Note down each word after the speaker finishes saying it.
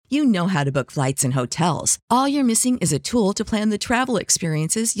You know how to book flights and hotels. All you're missing is a tool to plan the travel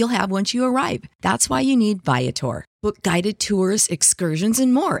experiences you'll have once you arrive. That's why you need Viator. Book guided tours, excursions,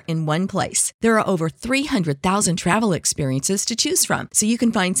 and more in one place. There are over 300,000 travel experiences to choose from, so you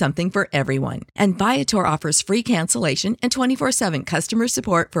can find something for everyone. And Viator offers free cancellation and 24/7 customer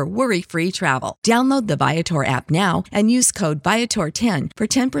support for worry-free travel. Download the Viator app now and use code Viator10 for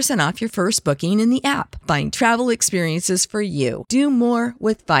 10% off your first booking in the app. Find travel experiences for you. Do more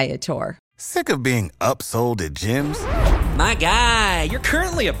with Viator. Sick of being upsold at gyms? My guy, you're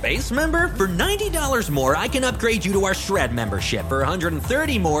currently a base member? For $90 more, I can upgrade you to our Shred membership. For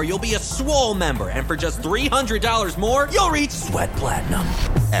 $130 more, you'll be a Swole member. And for just $300 more, you'll reach Sweat Platinum.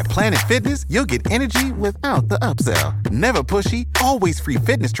 At Planet Fitness, you'll get energy without the upsell. Never pushy, always free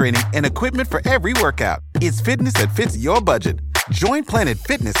fitness training and equipment for every workout. It's fitness that fits your budget. Join Planet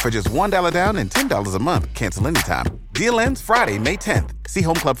Fitness for just $1 down and $10 a month. Cancel anytime. Deal ends Friday, May 10th. See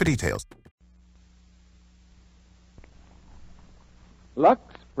Home Club for details. Lux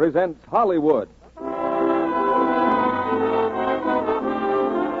presents Hollywood.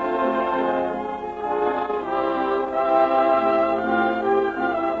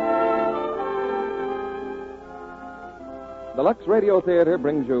 The Lux Radio Theater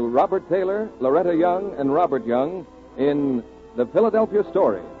brings you Robert Taylor, Loretta Young, and Robert Young in The Philadelphia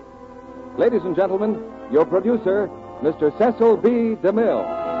Story. Ladies and gentlemen, your producer, Mr. Cecil B.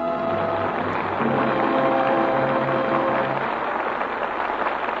 DeMille.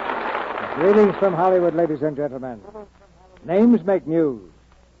 Greetings from Hollywood, ladies and gentlemen. Names make news,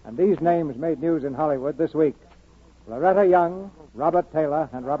 and these names made news in Hollywood this week. Loretta Young, Robert Taylor,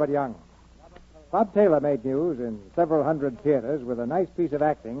 and Robert Young. Bob Taylor made news in several hundred theaters with a nice piece of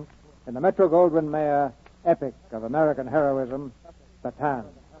acting in the Metro-Goldwyn-Mayer epic of American heroism, Bataan.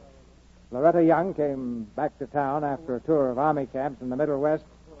 Loretta Young came back to town after a tour of army camps in the Middle West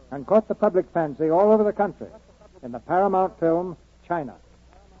and caught the public fancy all over the country in the Paramount film China.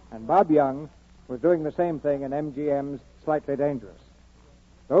 And Bob Young was doing the same thing in MGM's Slightly Dangerous.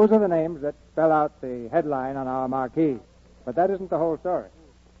 Those are the names that spell out the headline on our marquee. But that isn't the whole story.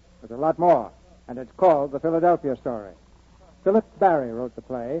 There's a lot more, and it's called The Philadelphia Story. Philip Barry wrote the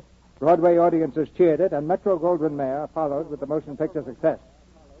play, Broadway audiences cheered it, and Metro-Goldwyn-Mayer followed with the motion picture success.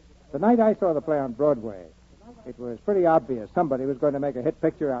 The night I saw the play on Broadway, it was pretty obvious somebody was going to make a hit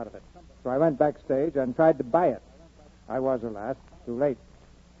picture out of it. So I went backstage and tried to buy it. I was, alas, too late.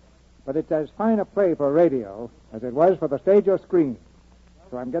 But it's as fine a play for radio as it was for the stage or screen.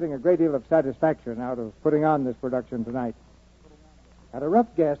 So I'm getting a great deal of satisfaction out of putting on this production tonight. At a rough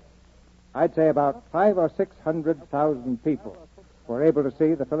guess, I'd say about 500,000 or 600,000 people were able to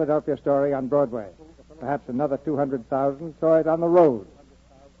see the Philadelphia Story on Broadway. Perhaps another 200,000 saw it on the road.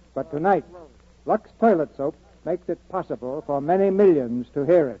 But tonight, Lux Toilet Soap makes it possible for many millions to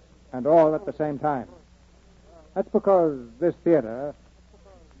hear it, and all at the same time. That's because this theater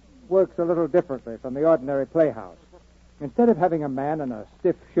works a little differently from the ordinary playhouse. Instead of having a man in a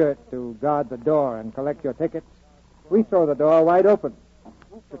stiff shirt to guard the door and collect your tickets, we throw the door wide open.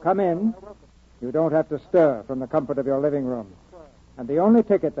 To come in, you don't have to stir from the comfort of your living room. And the only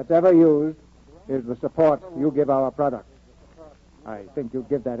ticket that's ever used is the support you give our product. I think you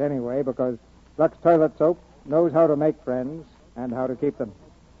give that anyway because Lux Toilet Soap knows how to make friends and how to keep them.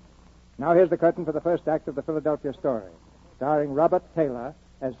 Now here's the curtain for the first act of The Philadelphia Story, starring Robert Taylor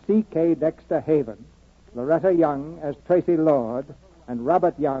as C.K. Dexter Haven, Loretta Young as Tracy Lord, and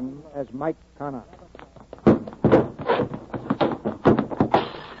Robert Young as Mike Connor.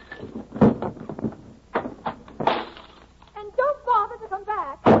 And don't bother to come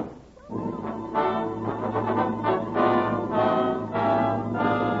back.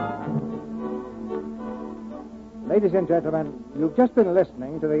 Ladies and gentlemen, you've just been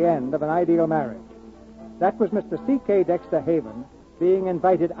listening to the end of An Ideal Marriage. That was Mr. C.K. Dexter Haven being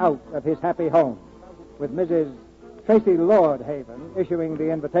invited out of his happy home, with Mrs. Tracy Lord Haven issuing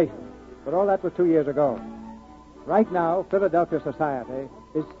the invitation. But all that was 2 years ago. Right now, Philadelphia society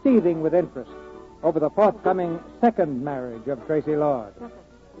is seething with interest over the forthcoming second marriage of Tracy Lord.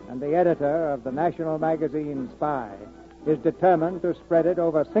 And the editor of the national magazine Spy is determined to spread it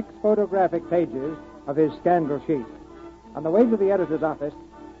over 6 photographic pages of his scandal sheet. On the way to the editor's office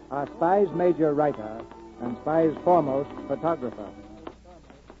are Spy's major writer and Spy's foremost photographer.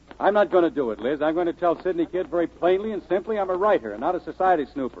 I'm not going to do it, Liz. I'm going to tell Sidney Kidd very plainly and simply I'm a writer and not a society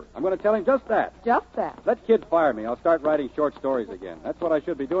snooper. I'm going to tell him just that. Just that. Let Kidd fire me. I'll start writing short stories again. That's what I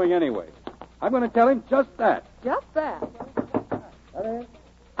should be doing anyway. I'm going to tell him just that. Just that. Oh,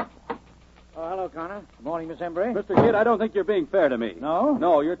 hello, Connor. Good morning, Miss Embry. Mr. Kidd, I don't think you're being fair to me. No?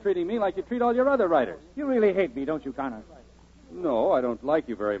 No, you're treating me like you treat all your other writers. You really hate me, don't you, Connor? No, I don't like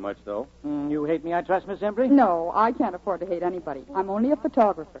you very much, though. You hate me, I trust, Miss Embry? No, I can't afford to hate anybody. I'm only a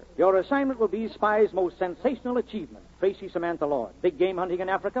photographer. Your assignment will be Spy's most sensational achievement, Tracy Samantha Lord. Big game hunting in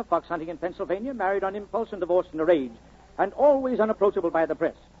Africa, fox hunting in Pennsylvania, married on impulse and divorced in a rage, and always unapproachable by the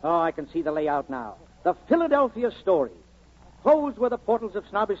press. Oh, I can see the layout now. The Philadelphia Story. Closed were the portals of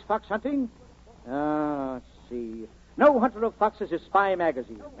snobbish fox hunting. Let's see. No Hunter of Foxes is Spy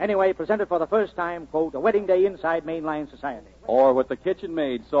magazine. Anyway, presented for the first time, quote, a wedding day inside mainline society. Or what the kitchen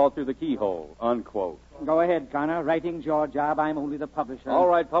maid saw through the keyhole, unquote. Go ahead, Connor. Writing's your job. I'm only the publisher. All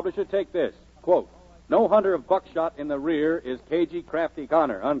right, publisher, take this. Quote, no hunter of buckshot in the rear is cagey, crafty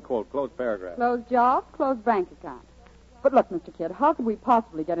Connor, unquote. Close paragraph. Closed job, closed bank account. But look, Mr. Kidd, how could we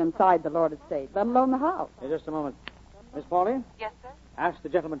possibly get inside the Lord estate, let alone the house? Hey, just a moment. Miss Pauly? Yes, sir? Ask the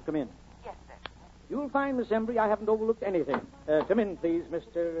gentleman to come in. Yes, sir. You'll find, Miss Embry, I haven't overlooked anything. Come in, please,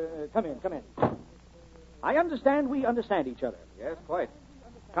 Mr. Come in. I understand we understand each other. Yes, quite.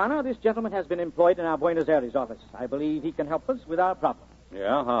 Connor, this gentleman has been employed in our Buenos Aires office. I believe he can help us with our problem.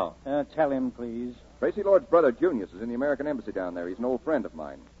 Yeah, how? Tell him, please. Tracy Lord's brother, Junius, is in the American Embassy down there. He's an old friend of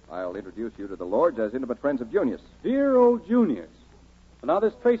mine. I'll introduce you to the Lords as intimate friends of Junius. Dear old Junius. Now,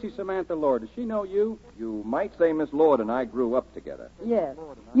 this Tracy Samantha Lord, does she know you? You might say Miss Lord and I grew up together. Yes.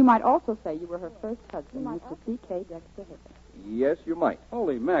 You might also say you were her first husband, Mr. C.K. Dexter Hibbert. Yes, you might.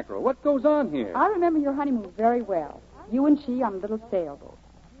 Holy mackerel, what goes on here? I remember your honeymoon very well. You and she on a little sailboat.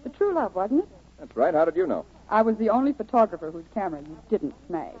 The true love, wasn't it? That's right. How did you know? I was the only photographer whose camera you didn't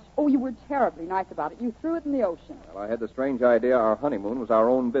smash. Oh, you were terribly nice about it. You threw it in the ocean. Well, I had the strange idea our honeymoon was our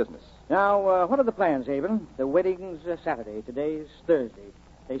own business. Now, what are the plans, Haven? The wedding's Saturday. Today's Thursday.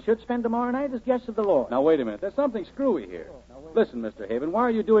 They should spend tomorrow night as guests of the Lord. Now, wait a minute. There's something screwy here. Listen, Mr. Haven, why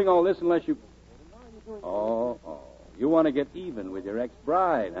are you doing all this unless you... Oh. You want to get even with your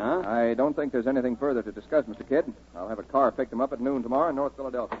ex-bride, huh? I don't think there's anything further to discuss, Mr. Kidd. I'll have a car pick them up at noon tomorrow in North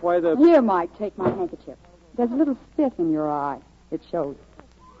Philadelphia. Why, the... Here, Mike, take my handkerchief. There's a little spit in your eye. It shows.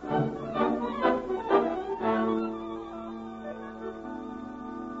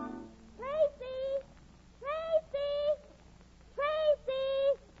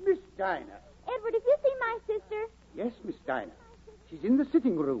 Miss Dinah. Edward, have you seen my sister? Yes, Miss Dinah. She's in the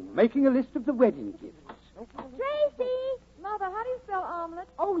sitting room, making a list of the wedding gifts. Tracy! Mother, how do you spell omelet?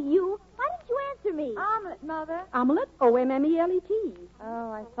 Oh, you? Why didn't you answer me? Omelet, Mother. Omelet? O-M-M-E-L-E-T.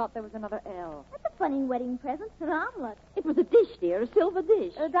 Oh, I thought there was another L. That's a funny wedding present, an omelet. It was a dish, dear, a silver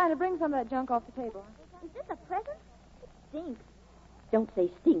dish. Dinah, bring some of that junk off the table. Is this a present? It stinks. Don't say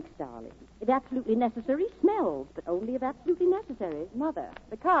stinks, darling. If absolutely necessary, smells, but only if absolutely necessary. Mother,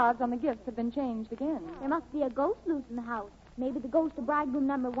 the cards on the gifts have been changed again. There must be a ghost loose in the house. Maybe the ghost of bridegroom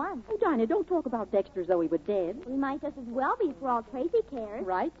number 1. Oh, Dinah, don't talk about Dexter as though he were dead. We might just as well be for all Tracy cares.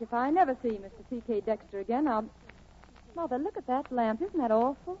 Right. If I never see Mr. C.K. Dexter again, I'll... Mother, look at that lamp. Isn't that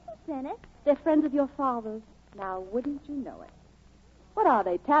awful? Who's in it? They're friends of your father's. Now, wouldn't you know it? What are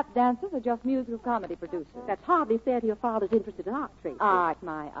they, tap dancers or just musical comedy producers? That's hardly fair to your father's interested in art, Tracy. Art,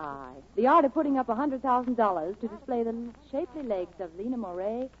 my eye. The art of putting up $100,000 to display the shapely legs of Lena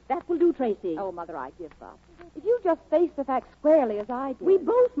Moray. That will do, Tracy. Oh, Mother, I give up. If you just face the facts squarely as I did. We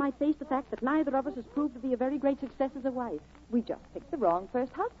both might face the fact that neither of us has proved to be a very great success as a wife. We just picked the wrong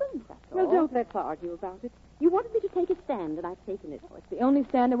first husband, that's all. Well, don't let's argue about it. You wanted me to take a stand, and I've taken it. Oh, it's the only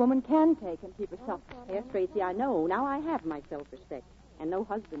stand a woman can take and keep herself. Yes, Tracy, I know. Now I have my self-respect. And no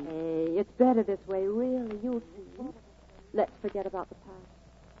husband. Hey, it's better this way, really. You'll see. Let's forget about the past.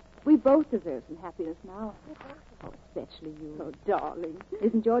 We both deserve some happiness now. Oh, especially you. Oh, darling.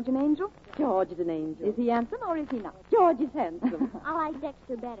 Isn't George an angel? George is an angel. Is he handsome or is he not? George is handsome. I like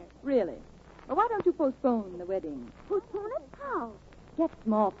Dexter better. Really? Well, why don't you postpone the wedding? Postpone it? How? Get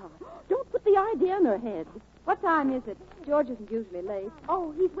smallpox. Don't put the idea in her head. What time is it? George isn't usually late.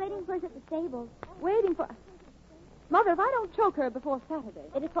 Oh, he's waiting for us at the stables. Waiting for... Mother, if I don't choke her before Saturday...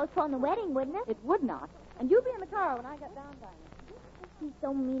 It'd postpone the wedding, wouldn't it? It would not. And you'll be in the car when I get down by it. He's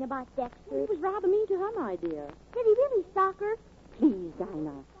so mean about Dexter. He was rather mean to her, my dear. Did he really stalk her? Please,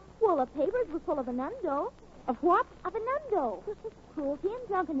 Dinah. Well, the papers were full of innuendo. Of what? Of innuendo. Cruelty and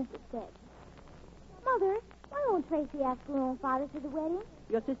drunkenness, it said. Mother, why won't Tracy ask her own father to the wedding?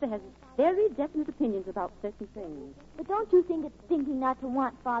 Your sister has very definite opinions about certain things. But don't you think it's stinking not to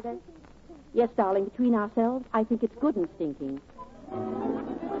want father? Yes, darling, between ourselves, I think it's good and stinking.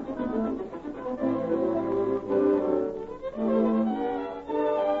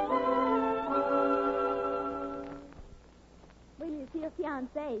 Wait till you see your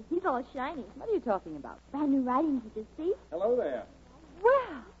fiancé. He's all shiny. What are you talking about? Brand new writings, you just see. Hello there.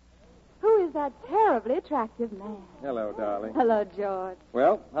 Well, who is that terribly attractive man? Hello, darling. Hello, George.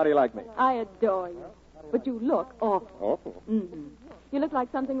 Well, how do you like me? I adore you. But you look awful. Awful? Mm-hmm. You look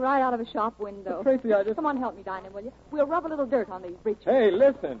like something right out of a shop window. Tracy, I just... Come on, help me, Dinah, will you? We'll rub a little dirt on these breeches. Hey,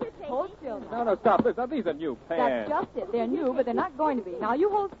 listen. Hold still now. No, stop. Listen, these are new That's pants. just it. They're new, but they're not going to be. Now, you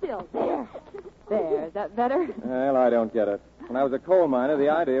hold still. There. There. Is that better? Well, I don't get it. When I was a coal miner, the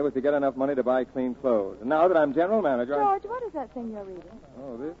idea was to get enough money to buy clean clothes. And now that I'm general manager... George, what is that thing you're reading?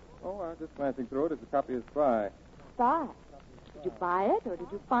 Oh, this? Oh, I was just glancing through it. It's a copy of Spy. Spy. Did you buy it, or did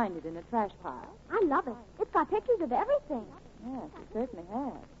you find it in a trash pile? I love it. It's got pictures of everything. Yes, it certainly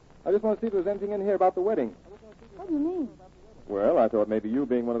has. I just want to see if there's anything in here about the wedding. What do you mean? Well, I thought maybe you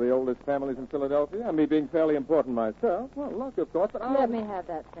being one of the oldest families in Philadelphia, and me being fairly important myself. Well, luck, of course, but Let me have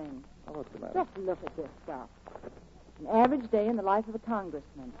that thing. Oh, what's the matter? Just look at this stuff. An average day in the life of a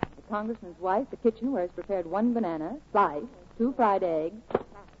congressman. The congressman's wife, the kitchen where he's prepared 1 banana, sliced, 2 fried eggs.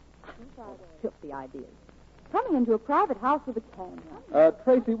 Filthy ideas. Coming into a private house with a camera.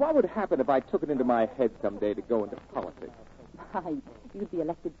 Tracy, what would happen if I took it into my head someday to go into politics? Why, you'd be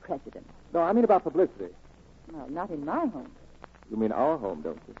elected president. No, I mean about publicity. Well, not in my home. You mean our home,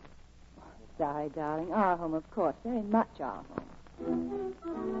 don't you? Sorry, darling. Our home, of course. Very much our home.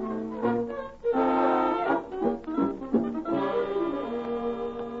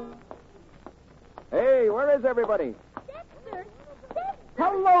 Hey, where is everybody? Dexter!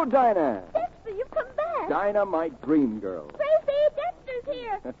 Hello, Dinah. Dexter, you've come back. Dinah, my dream girl. Tracy, Dexter's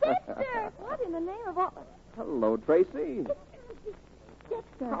here. Dexter! What in the name of all... Hello, Tracy.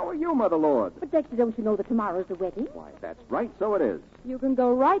 Dexter. How are you, Mother Lord? But, Dexter, don't you know that tomorrow's the wedding? Why, that's right, so it is. You can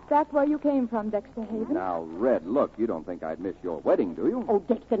go right back where you came from, Dexter Haven. Now, Red, look, you don't think I'd miss your wedding, do you? Oh,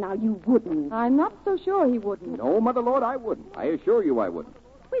 Dexter, now you wouldn't. I'm not so sure he wouldn't. No, Mother Lord, I wouldn't. I assure you I wouldn't.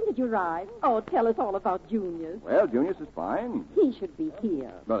 When did you arrive? Oh, tell us all about Junius. Well, Junius is fine. He should be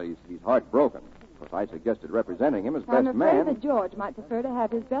here. Well, he's heartbroken. Of course, I suggested representing him as I'm best afraid man. that George might prefer to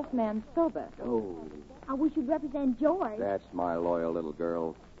have his best man sober. Oh, We should represent George. that's my loyal little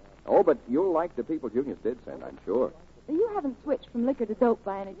girl. Oh, but you'll like the people Junius did send, I'm sure. You haven't switched from liquor to dope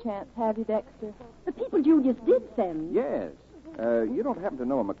by any chance, have you, Dexter? The people Junius did send. Yes. You don't happen to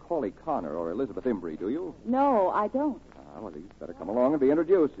know a Macaulay Connor or Elizabeth Embry, do you? No, I don't. Well, you better come along and be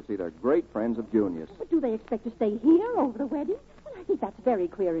introduced. You see, they're great friends of Junius. But do they expect to stay here over the wedding? Well, I think that's very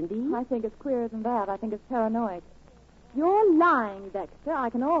queer indeed. I think it's queerer than that. I think it's paranoid. You're lying, Dexter. I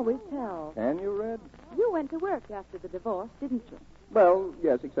can always tell. Can you, Red? You went to work after the divorce, didn't you? Well,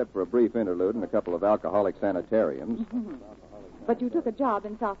 yes, except for a brief interlude in a couple of alcoholic sanitariums. But you took a job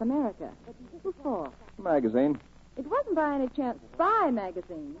in South America. Who for? Magazine. It wasn't by any chance Spy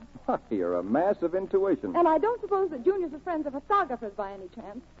magazine. You're a mass of intuition. And I don't suppose that Junior's friends are photographers by any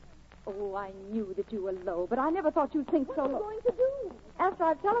chance. Oh, I knew that you were low, but I never thought you'd think so low. What are you going to do? After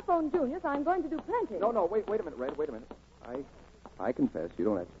I've telephoned Junius, I'm going to do plenty. No, wait a minute, Red, wait a minute. I confess you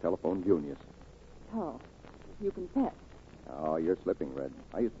don't have to telephone Junius. Oh, you confess. Oh, you're slipping, Red.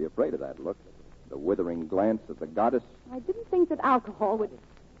 I used to be afraid of that look. The withering glance of the goddess. I didn't think that alcohol would...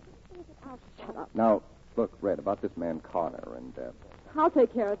 Shut up. Now, look, Red, about this man Connor and... I'll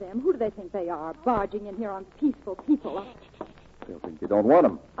take care of them. Who do they think they are, barging in here on peaceful people? They'll think you don't want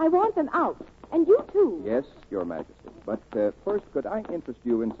them. I want them out. And you, too. Yes, Your Majesty. But first, could I interest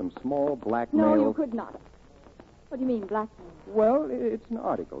you in some small blackmail? No, you could not. What do you mean, blackmail? Well, it's an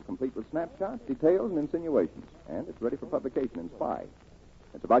article complete with snapshots, details, and insinuations. And it's ready for publication in Spy.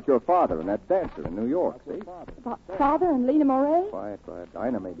 It's about your father and that dancer in New York, see? About Father and Lena Moray? Quiet.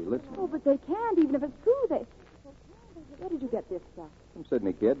 Dinah may be listening. Oh, but they can't, even if it's true. Where did you get this stuff? From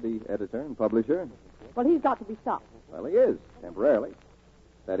Sidney Kidd, the editor and publisher. Well, he's got to be stopped. Well, he is, temporarily.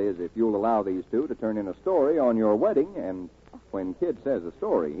 That is, if you'll allow these two to turn in a story on your wedding, and when Kidd says a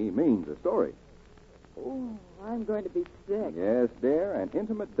story, he means a story. Oh, I'm going to be sick. Yes, dear, an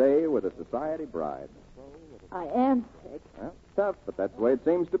intimate day with a society bride. I am sick. Well, tough, but that's the way it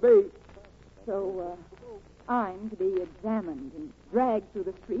seems to be. So, I'm to be examined and dragged through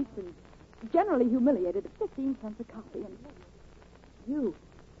the streets and generally humiliated at 15 cents a copy. And you,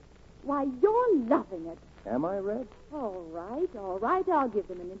 why, you're loving it. Am I, Red? All right. I'll give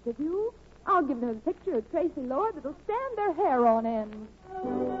them an interview. I'll give them a picture of Tracy Lord that'll stand their hair on end.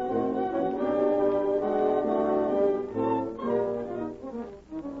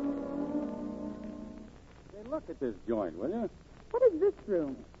 Say, look at this joint, will you? What is this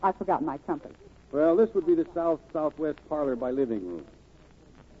room? I forgot my compass. Well, this would be the southwest parlor by living room.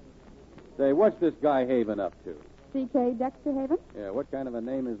 Say, what's this guy Haven up to? C.K. Dexter Haven? Yeah, what kind of a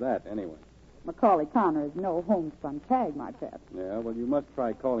name is that, anyway? Macaulay Connor is no homespun tag, my pet. Yeah, well, you must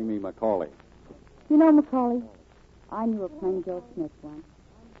try calling me Macaulay. You know, Macaulay, I knew a plain Joe Smith once.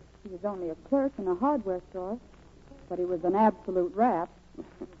 He was only a clerk in a hardware store, but he was an absolute rat.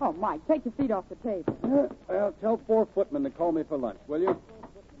 Oh, Mike, take your feet off the table. Well, tell 4 footmen to call me for lunch, will you?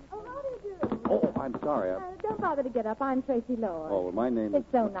 Oh, how do you do? Oh, I'm sorry. Don't bother to get up. I'm Tracy Lord. Oh, well, my name is...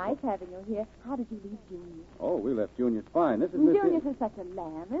 It's so nice having you here. How did you leave Junior? Oh, we left Junior's fine. This is Miss... Junior's is such a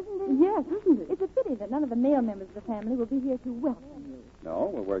lamb, isn't it? Yes, isn't it? It's a pity that none of the male members of the family will be here to welcome you. No?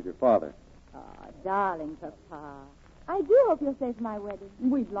 Well, where's your father? Oh, darling Papa. I do hope you'll stay for my wedding.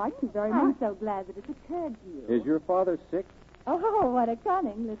 We'd like to very I'm much. so glad that it's occurred to you. Is your father sick? Oh, what a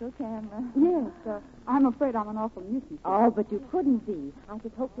cunning little camera. Yes, I'm afraid I'm an awful nuisance. Oh, but you couldn't be. I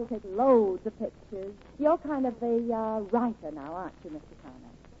just hope you'll take loads of pictures. You're kind of a writer now, aren't you, Mr.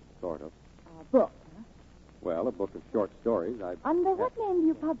 Connor? Sort of. Book, huh? Well, a book of short stories. Under what name do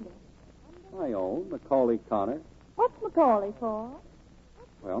you publish? My own, Macaulay Connor. What's Macaulay for?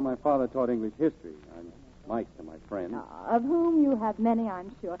 Well, my father taught English history. I'm Mike to my friend. Of whom you have many,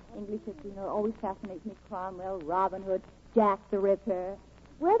 I'm sure. English history, always fascinates me. Cromwell, Robin Hood, Jack the Ripper.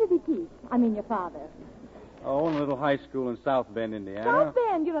 Where did he teach? I mean, your father. Oh, in a little high school in South Bend, Indiana. South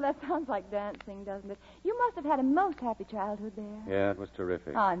Bend? That sounds like dancing, doesn't it? You must have had a most happy childhood there. Yeah, it was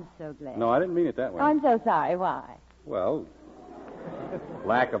terrific. I'm so glad. No, I didn't mean it that way. I'm so sorry. Why? Well,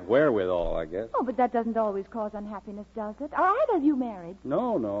 lack of wherewithal, I guess. Oh, but that doesn't always cause unhappiness, does it? Are either of you married?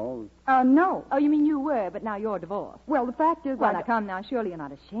 No. No. Oh, you mean you were, but now you're divorced. Well, the fact is... Well, now, come now. Surely you're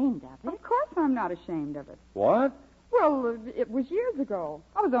not ashamed of it. Of course I'm not ashamed of it. What? Well, it was years ago.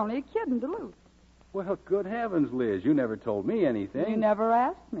 I was only a kid in Duluth. Well, good heavens, Liz. You never told me anything. You never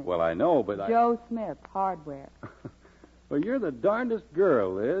asked me. Well, I know, but Joe Smith, hardware. Well, you're the darndest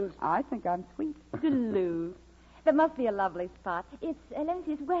girl, Liz. I think I'm sweet. Duluth. That must be a lovely spot. It's, let me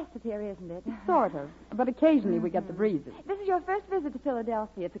see, it's west of here, isn't it? Sort of. But occasionally we get the breezes. This is your first visit to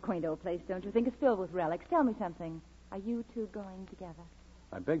Philadelphia. It's a quaint old place, don't you think? It's filled with relics. Tell me something. Are you two going together?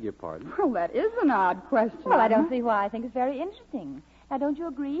 I beg your pardon? Well, that is an odd question. Well, I don't see why. I think it's very interesting. Now, don't you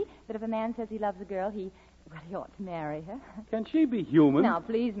agree that if a man says he loves a girl, he ought to marry her? Can she be human? Now,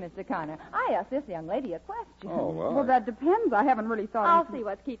 please, Mr. Connor. I asked this young lady a question. Oh, well. Well, that depends. I haven't really thought... I'll see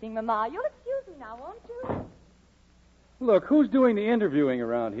what's keeping Mama. You'll excuse me now, won't you? Look, who's doing the interviewing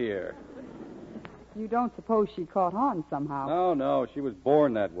around here? You don't suppose she caught on somehow? No. She was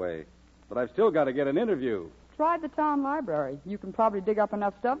born that way. But I've still got to get an interview. Try the town library. You can probably dig up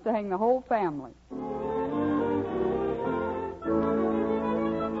enough stuff to hang the whole family.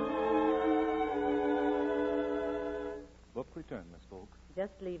 Book return, Miss Polk.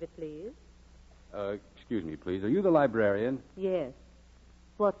 Just leave it, please. Excuse me, please. Are you the librarian? Yes.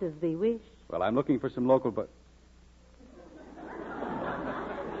 What does thee wish? Well, I'm looking for some local...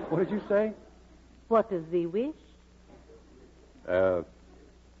 What did you say? What does thee wish?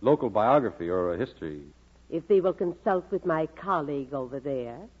 Local biography or a history. If thee will consult with my colleague over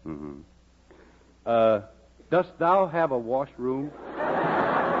there. Mm-hmm. Dost thou have a washroom?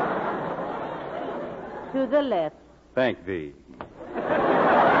 To the left. Thank thee.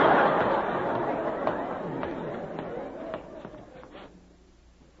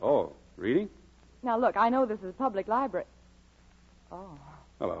 Oh, reading? Now, look, I know this is a public library. Oh.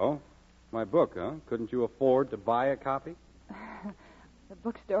 Hello. My book, huh? Couldn't you afford to buy a copy? The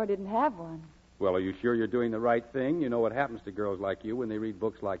bookstore didn't have one. Well, are you sure you're doing the right thing? You know what happens to girls like you when they read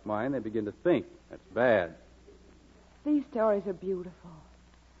books like mine? They begin to think. That's bad. These stories are beautiful.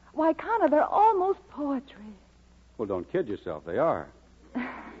 Why, Connor, they're almost poetry. Well, don't kid yourself. They are.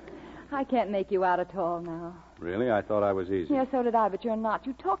 I can't make you out at all now. Really? I thought I was easy. Yeah, so did I, but you're not.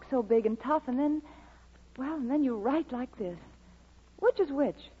 You talk so big and tough, and then you write like this. Which is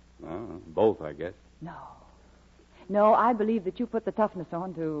which? Both, I guess. No, I believe that you put the toughness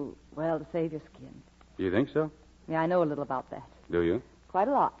on to save your skin. Do you think so? Yeah, I know a little about that. Do you? Quite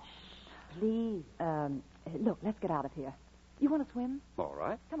a lot. Please. Look, let's get out of here. You want to swim? All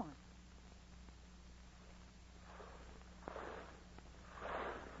right. Come on.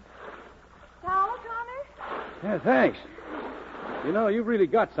 Towel, Connor? Yeah, thanks. You know, you've really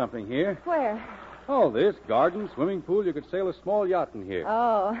got something here. Where? All this. Garden, swimming pool. You could sail a small yacht in here.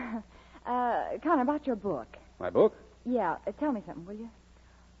 Oh. Connor, about your book. My book? Yeah, tell me something, will you?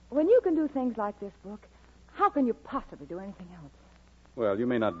 When you can do things like this book, how can you possibly do anything else? Well, you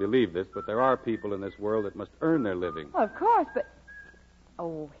may not believe this, but there are people in this world that must earn their living. Well, of course, but...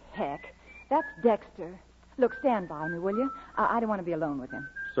 Oh, heck. That's Dexter. Look, stand by me, will you? I don't want to be alone with him.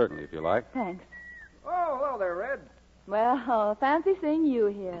 Certainly, if you like. Thanks. Oh, hello there, Red. Well, fancy seeing you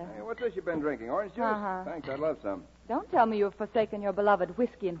here. Hey, what's this you've been drinking? Orange juice? Uh-huh. Thanks, I'd love some. Don't tell me you've forsaken your beloved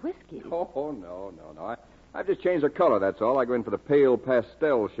whiskey and whiskey. Oh, no. I've just changed the color, that's all. I go in for the pale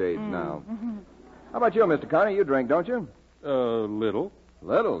pastel shades now. Mm-hmm. How about you, Mr. Connor? You drink, don't you? Little.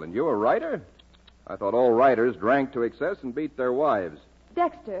 Little? And you a writer? I thought all writers drank to excess and beat their wives.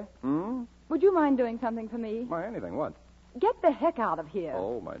 Dexter, Hmm? would you mind doing something for me? Why, anything. What? Get the heck out of here.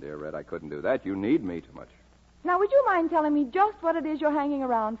 Oh, my dear Red, I couldn't do that. You need me too much. Now, would you mind telling me just what it is you're hanging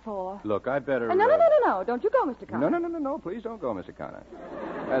around for? Look, I'd better... No. Don't you go, Mr. Connor. No. Please don't go, Mr. Connor.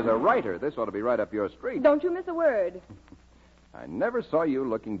 As a writer, this ought to be right up your street. Don't you miss a word. I never saw you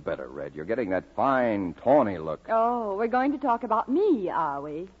looking better, Red. You're getting that fine, tawny look. Oh, we're going to talk about me, are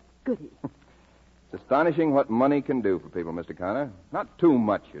we? Goody. It's astonishing what money can do for people, Mr. Connor. Not too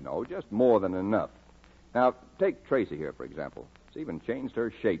much, you know, just more than enough. Now, take Tracy here, for example. It's even changed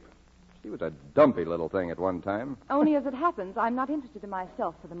her shape. She was a dumpy little thing at one time. Only as it happens, I'm not interested in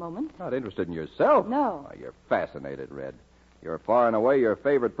myself for the moment. Not interested in yourself? No. Oh, you're fascinated, Red. You're far and away your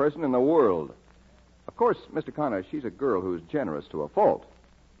favorite person in the world. Of course, Mr. Connor, she's a girl who's generous to a fault,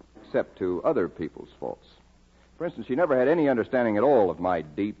 except to other people's faults. For instance, she never had any understanding at all of my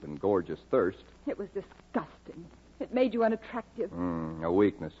deep and gorgeous thirst. It was disgusting. It made you unattractive. A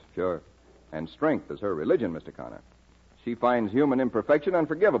weakness, sure. And strength is her religion, Mr. Connor. She finds human imperfection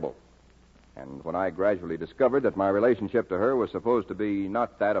unforgivable. And when I gradually discovered that my relationship to her was supposed to be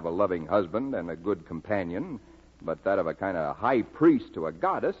not that of a loving husband and a good companion, but that of a kind of high priest to a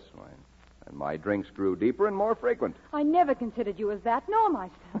goddess, why, and my drinks grew deeper and more frequent. I never considered you as that, nor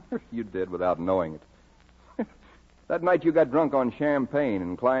myself. You did without knowing it. That night you got drunk on champagne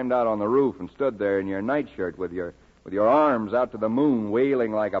and climbed out on the roof and stood there in your nightshirt with your arms out to the moon,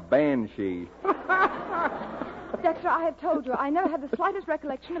 wailing like a banshee. Dexter, I have told you, I never had the slightest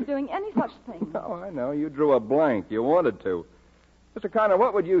recollection of doing any such thing. Oh, I know. You drew a blank. You wanted to. Mr. Connor,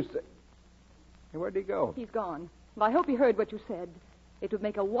 what would you say? Hey, where'd he go? He's gone. Well, I hope he heard what you said. It would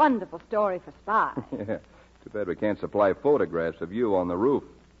make a wonderful story for Spy. Yeah. Too bad we can't supply photographs of you on the roof.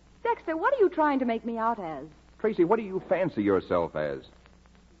 Dexter, what are you trying to make me out as? Tracy, what do you fancy yourself as?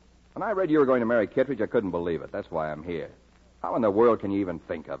 When I read you were going to marry Kittredge, I couldn't believe it. That's why I'm here. How in the world can you even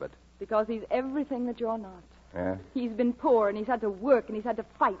think of it? Because he's everything that you're not. Yeah? He's been poor, and he's had to work, and he's had to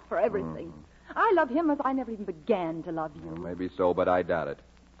fight for everything. I love him as I never even began to love you. Well, maybe so, but I doubt it.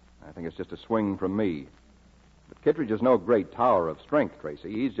 I think it's just a swing from me. But Kittredge is no great tower of strength,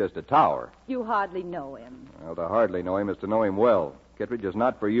 Tracy. He's just a tower. You hardly know him. Well, to hardly know him is to know him well. Kittredge is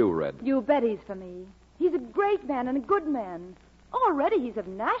not for you, Red. You bet he's for me. He's a great man and a good man. Already he's of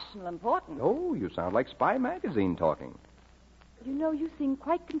national importance. Oh, you sound like Spy Magazine talking. You know, you seem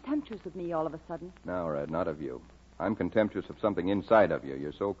quite contemptuous of me all of a sudden. No, Red, not of you. I'm contemptuous of something inside of you.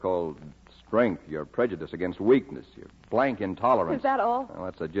 Your so-called strength, your prejudice against weakness, your blank intolerance. Is that all? Well,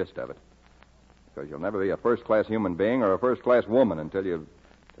 that's the gist of it. Because you'll never be a first-class human being or a first-class woman until you've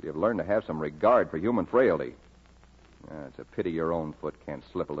learned to have some regard for human frailty. It's a pity your own foot can't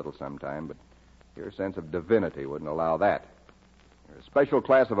slip a little sometime, but your sense of divinity wouldn't allow that. You're a special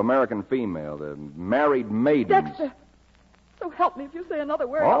class of American female, the married maidens. Dexter! So help me if you say another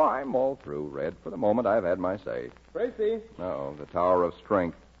word. Oh, I'm all through, Red. For the moment, I've had my say. Tracy. Uh-oh, the Tower of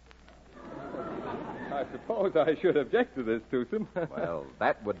Strength. I suppose I should object to this, twosome. Well,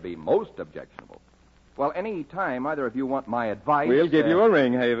 that would be most objectionable. Well, any time either of you want my advice... We'll give you a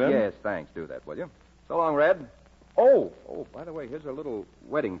ring, Haven. Yes, thanks. Do that, will you? So long, Red. Oh, by the way, here's a little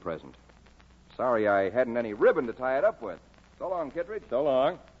wedding present. Sorry I hadn't any ribbon to tie it up with. So long, Kittredge. So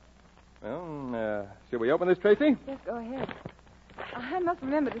long. Well, shall we open this, Tracy? Yes, go ahead. I must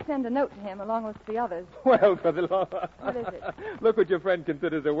remember to send a note to him along with the others. Well, for the law. What is it? Look what your friend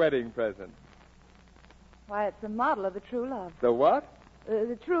considers a wedding present. Why, it's a model of the True Love. The what?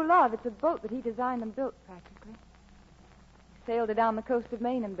 The True Love. It's a boat that he designed and built, practically. Sailed it down the coast of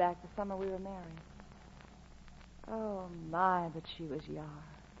Maine and back the summer we were married. Oh, my, but she was yar.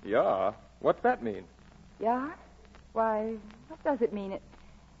 Yeah? What's that mean? Yar? Why, what does it mean? It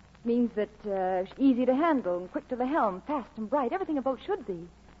means that she's easy to handle and quick to the helm, fast and bright, everything a boat should be.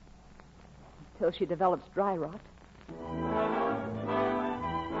 Until she develops dry rot.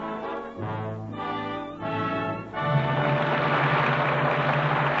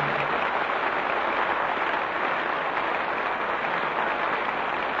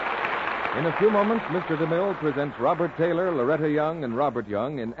 In a few moments, Mr. DeMille presents Robert Taylor, Loretta Young, and Robert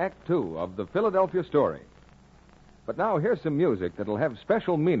Young in Act Two of The Philadelphia Story. But now here's some music that'll have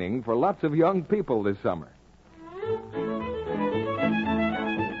special meaning for lots of young people this summer.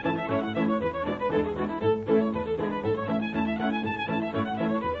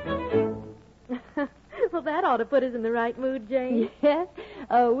 Well, that ought to put us in the right mood, Jane. Yes.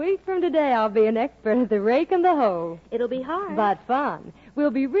 A week from today, I'll be an expert at the rake and the hoe. It'll be hard. But fun.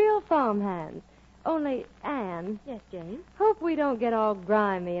 We'll be real farm hands. Only, Anne. Yes, Jane? Hope we don't get all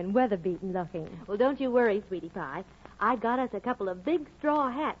grimy and weather-beaten looking. Well, don't you worry, sweetie pie. I got us a couple of big straw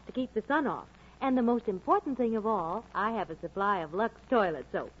hats to keep the sun off. And the most important thing of all, I have a supply of Lux toilet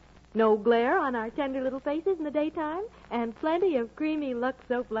soap. No glare on our tender little faces in the daytime, and plenty of creamy Lux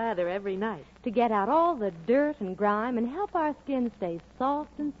soap lather every night to get out all the dirt and grime and help our skin stay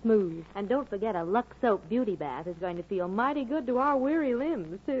soft and smooth. And don't forget, a Lux soap beauty bath is going to feel mighty good to our weary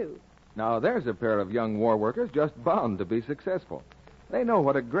limbs, too. Now, there's a pair of young war workers just bound to be successful. They know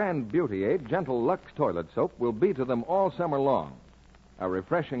what a grand beauty aid gentle Lux toilet soap will be to them all summer long. A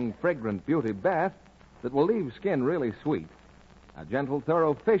refreshing, fragrant beauty bath that will leave skin really sweet. A gentle,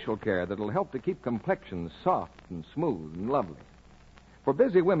 thorough facial care that'll help to keep complexions soft and smooth and lovely. For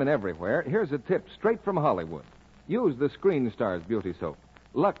busy women everywhere, here's a tip straight from Hollywood. Use the Screen Stars beauty soap,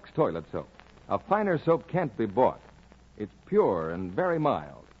 Lux toilet soap. A finer soap can't be bought. It's pure and very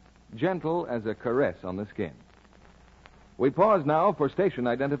mild, gentle as a caress on the skin. We pause now for station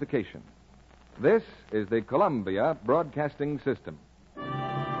identification. This is the Columbia Broadcasting System.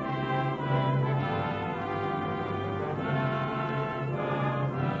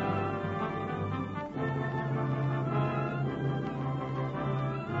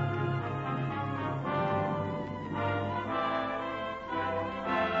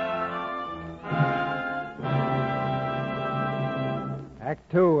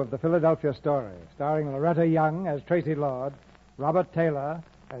 Act 2 of the Philadelphia Story, starring Loretta Young as Tracy Lord, Robert Taylor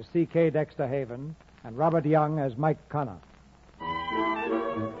as C.K. Dexter Haven, and Robert Young as Mike Connor.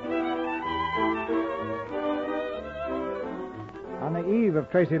 On the eve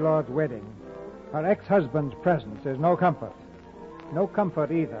of Tracy Lord's wedding, her ex-husband's presence is no comfort. No comfort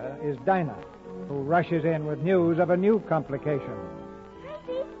either is Dinah, who rushes in with news of a new complication.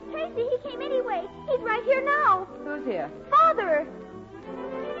 Tracy, he came anyway. He's right here now. Who's here? Father!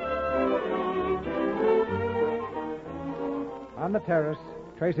 On the terrace,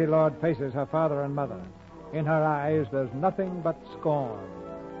 Tracy Lord faces her father and mother. In her eyes, there's nothing but scorn.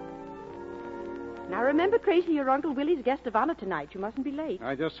 Now remember, Tracy, you're Uncle Willie's guest of honor tonight. You mustn't be late.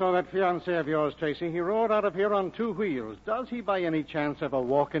 I just saw that fiancé of yours, Tracy. He rode out of here on 2 wheels. Does he by any chance ever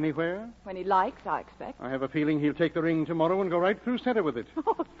walk anywhere? When he likes, I expect. I have a feeling he'll take the ring tomorrow and go right through center with it.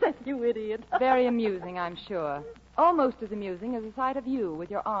 Oh, you idiot. Very amusing, I'm sure. Almost as amusing as the sight of you with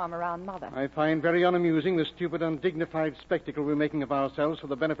your arm around Mother. I find very unamusing the stupid, undignified spectacle we're making of ourselves for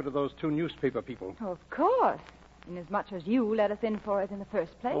the benefit of those 2 newspaper people. Oh, of course. Inasmuch as you let us in for it in the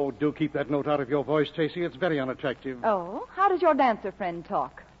first place. Oh, do keep that note out of your voice, Tracy. It's very unattractive. Oh? How does your dancer friend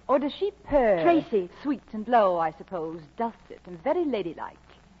talk? Or does she purr? Tracy. Sweet and low, I suppose, dulcet and very ladylike.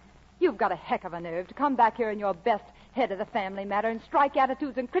 You've got a heck of a nerve to come back here in your best head of the family matter and strike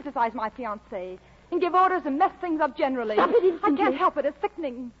attitudes and criticize my fiancé and give orders and mess things up generally. Stop it instantly. I can't help it. It's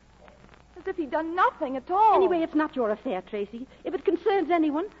sickening. As if he'd done nothing at all. Anyway, it's not your affair, Tracy. If it concerns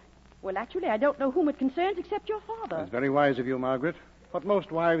anyone... Well, actually, I don't know whom it concerns except your father. That's very wise of you, Margaret. What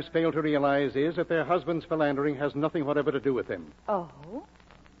most wives fail to realize is that their husband's philandering has nothing whatever to do with them. Oh?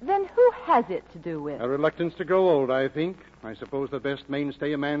 Then who has it to do with? A reluctance to grow old, I think. I suppose the best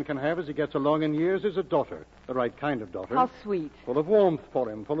mainstay a man can have as he gets along in years is a daughter. The right kind of daughter. How sweet. Full of warmth for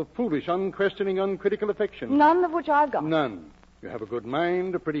him, full of foolish, unquestioning, uncritical affection. None of which I've got. None. You have a good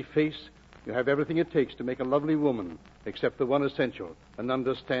mind, a pretty face. You have everything it takes to make a lovely woman, except the one essential, an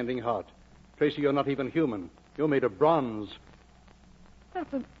understanding heart. Tracy, you're not even human. You're made of bronze.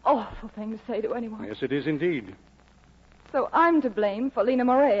 That's an awful thing to say to anyone. Yes, it is indeed. So I'm to blame for Lena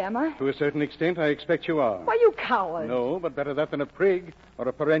Moray, am I? To a certain extent, I expect you are. Why, you coward. No, but better that than a prig or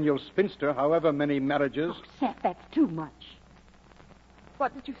a perennial spinster, however many marriages. Oh, Seth, that's too much.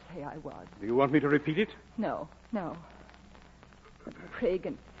 What did you say I was? Do you want me to repeat it? No. A prig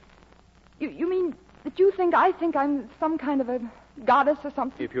and... You mean that you think I think I'm some kind of a goddess or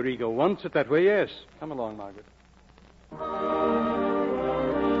something? If your ego wants it that way, yes. Come along, Margaret.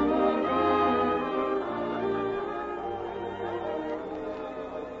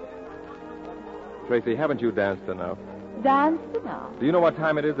 Tracy, haven't you danced enough? Danced enough? Do you know what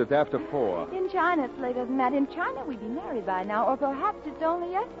time it is? It's after 4. In China, it's later than that. In China, we'd be married by now, or perhaps it's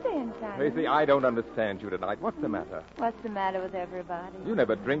only yesterday in China. Tracy, I don't understand you tonight. What's the matter? What's the matter with everybody? You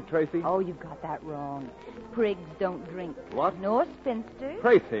never drink, Tracy. Oh, you've got that wrong. Prigs don't drink. What? Nor spinsters.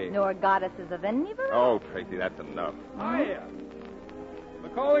 Tracy. Nor goddesses of any variety. Oh, Tracy, that's enough. Hiya.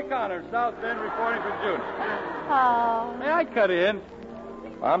 Macaulay Connor, South Bend, reporting for Junior. Oh. May I cut in?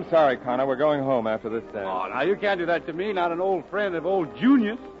 I'm sorry, Connor. We're going home after this dance. Oh, now, you can't do that to me, not an old friend of old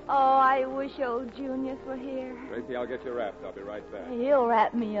Junius. Oh, I wish old Junius were here. Tracy, I'll get you wrapped. I'll be right back. He'll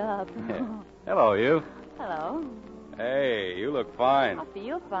wrap me up. Hello, you. Hello. Hey, you look fine. I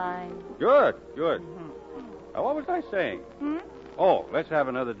feel fine. Good. Now, what was I saying? Oh, let's have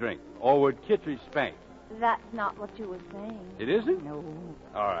another drink. Or would Kittredge spank? That's not what you were saying. It isn't? No.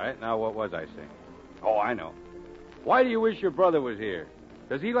 All right, now what was I saying? Oh, I know. Why do you wish your brother was here?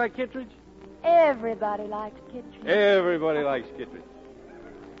 Does he like Kittredge? Everybody likes Kittredge. Everybody likes Kittredge.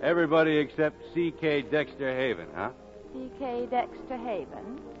 Everybody except C.K. Dexter Haven, huh? C.K. Dexter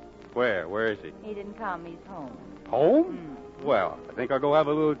Haven. Where? Where is he? He didn't come. He's home. Home? Well, I think I'll go have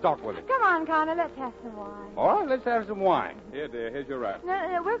a little talk with him. Come on, Connor, let's have some wine. All right, let's have some wine. Here, dear, here's your wrap.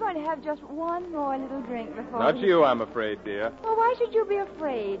 No, we're going to have just one more little drink before Not we... you, I'm afraid, dear. Well, why should you be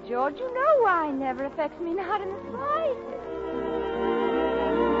afraid, George? You know wine never affects me, not in the slightest.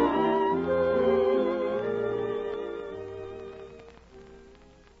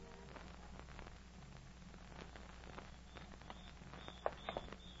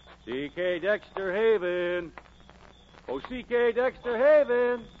 C.K. Dexter Haven. Oh, C.K. Dexter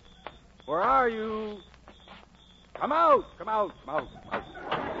Haven. Where are you? Come out. Come out. Come out. Come out.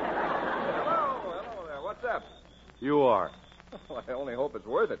 Hello there. What's up? You are. Well, I only hope it's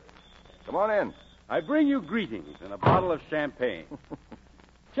worth it. Come on in. I bring you greetings and a bottle of champagne.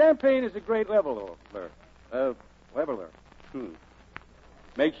 Champagne is a great leveler. Leveler.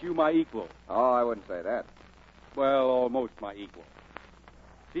 Makes you my equal. Oh, I wouldn't say that. Well, almost my equal.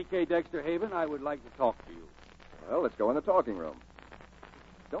 C.K. Dexter Haven, I would like to talk to you. Well, let's go in the talking room.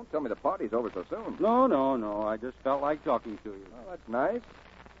 Don't tell me the party's over so soon. No. I just felt like talking to you. Well, that's nice.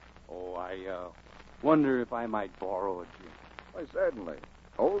 Oh, I wonder if I might borrow a drink. Why, certainly.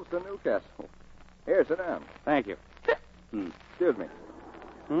 Holds to Newcastle. Here, sit down. Thank you. Excuse me.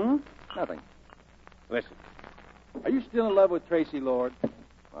 Nothing. Listen. Are you still in love with Tracy Lord?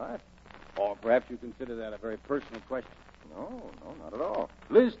 What? Or perhaps you consider that a very personal question. No, not at all.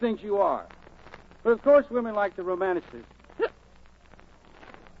 Liz thinks you are. But, of course, women like to romanticize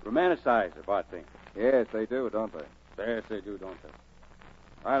about things. Yes, they do, don't they? Yes, they do, don't they?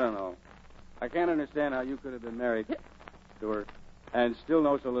 I don't know. I can't understand how you could have been married to her and still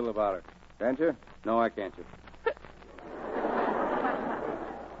know so little about her. Can't you? No, I can't.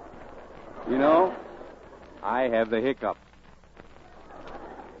 You know, I have the hiccups.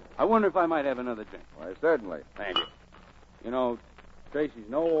 I wonder if I might have another drink. Why, certainly. Thank you. You know, Tracy's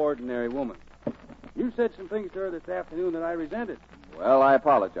no ordinary woman. You said some things to her this afternoon that I resented. Well, I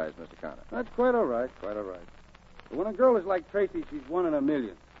apologize, Mr. Connor. That's quite all right, quite all right. But when a girl is like Tracy, she's one in a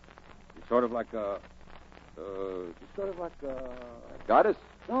million. She's sort of like a... Goddess?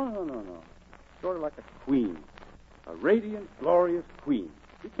 No. Sort of like a queen. A radiant, glorious queen.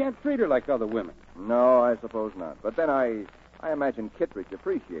 You can't treat her like other women. No, I suppose not. But then I imagine Kittredge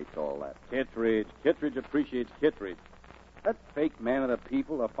appreciates all that. Kittredge appreciates Kittredge. That fake man of the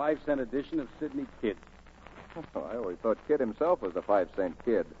people, a 5-cent edition of Sidney Kidd. Oh, I always thought Kidd himself was a 5-cent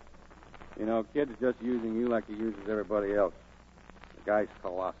kid. You know, Kidd's just using you like he uses everybody else. The guy's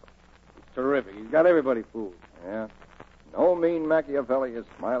colossal. He's terrific. He's got everybody fooled. Yeah. No mean Machiavelli is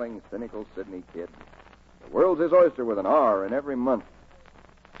smiling, cynical Sidney Kidd. The world's his oyster with an R in every month.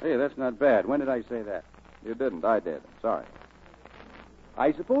 Hey, that's not bad. When did I say that? You didn't. I did. Sorry.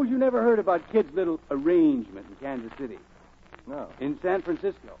 I suppose you never heard about Kidd's little arrangement in Kansas City. No. In San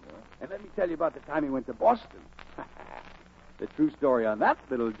Francisco. Yeah. And let me tell you about the time he went to Boston. The true story on that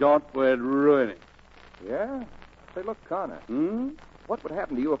little jaunt would ruin it. Yeah? Say, look, Connor. What would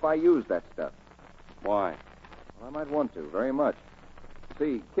happen to you if I used that stuff? Why? Well, I might want to, very much.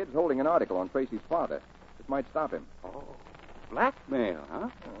 See, Kidd's holding an article on Tracy's father. It might stop him. Oh, blackmail, huh?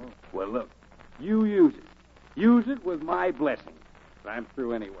 Oh. Well, look, you use it. Use it with my blessing. I'm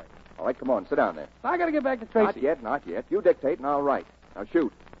through anyway. All right, come on, sit down there. I got to get back to Tracy. Not yet. You dictate and I'll write. Now,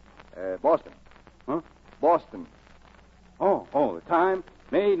 shoot. Boston. Huh? Boston. Oh, the time,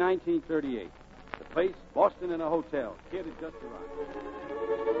 May 1938. The place, Boston in a hotel. Kid had just arrived.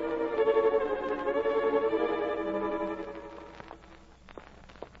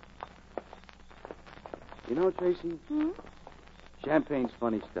 You know, Tracy, champagne's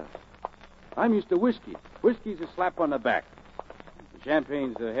funny stuff. I'm used to whiskey. Whiskey's a slap on the back.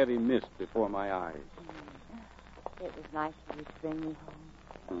 Champagne's a heavy mist before my eyes. It was nice of you to bring me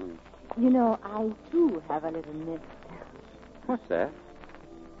home. You know, I, too, have a little mist. What's that?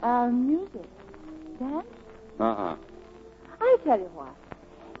 Music. Dance? Uh-uh. I tell you what.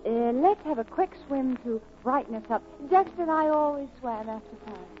 Let's have a quick swim to brighten us up. Dexter and I always swam after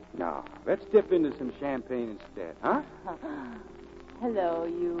party. No, let's dip into some champagne instead, huh? Hello,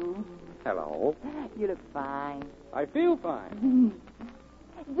 you. Hello. You look fine. I feel fine.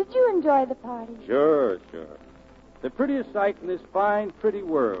 Did you enjoy the party? Sure. The prettiest sight in this fine, pretty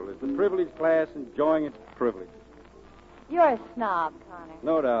world is the privileged class enjoying its privilege. You're a snob, Connor.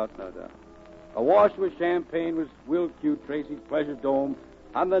 No doubt. Awash with champagne was Will Q. Tracy's pleasure dome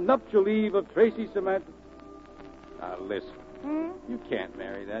on the nuptial eve of Tracy Samantha. Now, listen. Hmm? You can't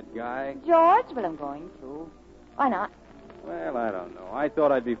marry that guy. George? Well, I'm going to. Why not? Well, I don't know. I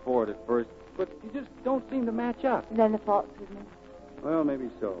thought I'd be for it at first, but you just don't seem to match up. Then the fault's with me. Well, maybe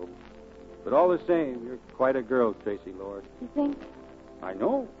so. But all the same, you're quite a girl, Tracy Lord. You think? I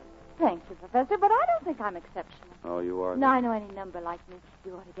know. Thank you, Professor, but I don't think I'm exceptional. Oh, you are? No, I know any number like me.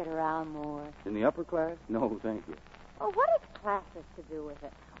 You ought to get around more. In the upper class? No, thank you. Oh, what has classes to do with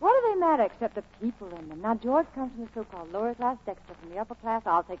it? What do they matter except the people in them? Now, George comes from the so-called lower class, Dexter from the upper class.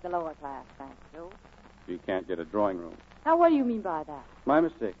 I'll take the lower class, thanks, Joe. You can't get a drawing room. Now, what do you mean by that? My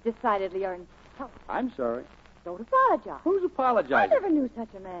mistake. Decidedly you're insulting. I'm sorry. Don't apologize. Who's I apologizing? never knew such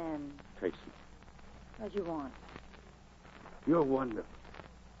a man. Tracy, What you want? you're wonderful.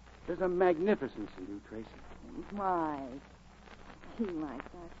 There's a magnificence in you, Tracy. Mike. Mike,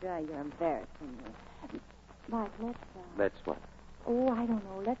 you're embarrassing me. Mike, That's what. Oh, I don't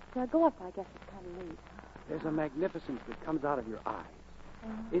know. Let's go up. I guess it's kind of late. There's a magnificence that comes out of your eyes,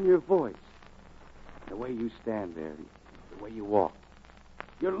 in your voice, the way you stand there, the way you walk.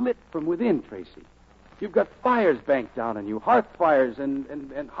 You're lit from within, Tracy. You've got fires banked down in you, hearth fires and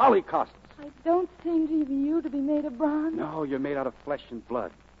hollycausts. I don't seem to even you to be made of bronze. No, you're made out of flesh and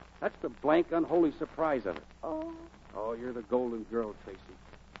blood. That's the blank, unholy surprise of it. Oh. Oh, you're the golden girl, Tracy.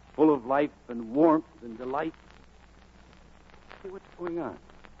 Full of life and warmth and delight. Hey, what's going on?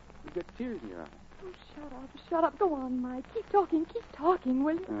 You've got tears in your eyes. Oh, shut up. Go on, Mike. Keep talking,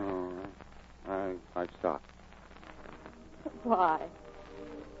 will you? All right. I've stopped. Why?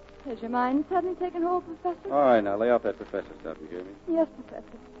 Has your mind suddenly taken hold, Professor? All right, now lay off that professor stuff, you hear me? Yes,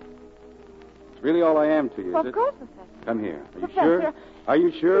 Professor. It's really all I am to you, Well, is of it? course, Professor. Come here. Are you Professor. sure? Are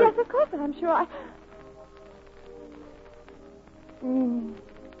you sure? Yes, of course I'm sure.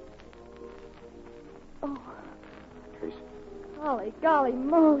 Oh. Tracy. Golly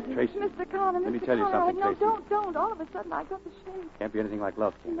Moses. Tracy, Mr. Connor, let me Mr. tell you Conrad. something, No, Tracy. don't. All of a sudden, I got the shake. Can't be anything like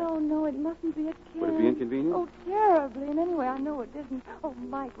love, can it? No, it mustn't be. It can't. Would it be inconvenient? Oh, terribly. And anyway, I know it isn't. Oh,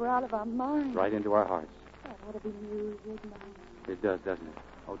 Mike, we're out of our minds. Right into our hearts. That ought to be music, Mike. It does, doesn't it?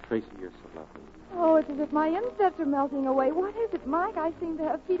 Oh, Tracy, you're so lovely. Oh, it's as if my insteps are melting away. What is it, Mike? I seem to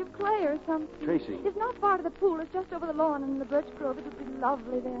have feet of clay or something. Tracy. It's not far to the pool. It's just over the lawn and in the birch grove. It would be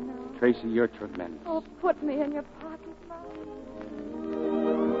lovely there now. Tracy, you're tremendous. Oh, put me in your pocket, Mike.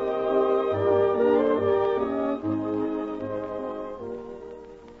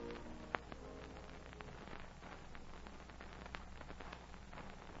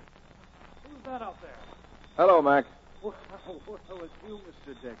 Who's that out there? Hello, Mac. Well, it's you,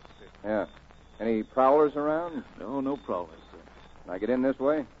 Mr. Dexter. Yeah. Any prowlers around? No prowlers, sir. Can I get in this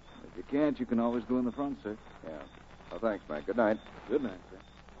way? If you can't, you can always go in the front, sir. Yeah. Well, thanks, Mac. Good night. Good night, sir.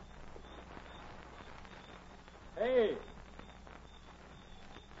 Hey. Is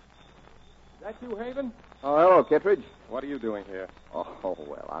that you, Haven? Oh, hello, Kittredge. What are you doing here? Oh,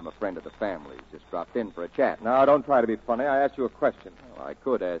 well, I'm a friend of the family's. Just dropped in for a chat. Now, don't try to be funny. I asked you a question. Well, I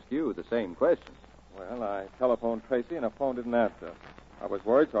could ask you the same question. Well, I telephoned Tracy, and her phone didn't answer. I was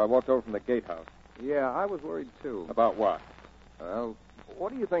worried, so I walked over from the gatehouse. Yeah, I was worried, too. About what? Well,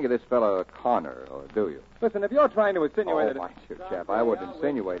 what do you think of this fellow Connor, or do you? Listen, if you're trying to insinuate... Oh, my dear chap, I wouldn't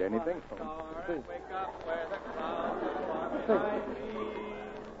insinuate anything.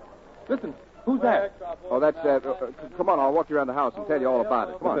 Listen, who's that? Oh, that's, come on, I'll walk you around the house and tell you all about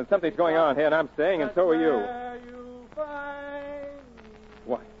it. Come on. Listen, something's going on here, and I'm staying, and so are you.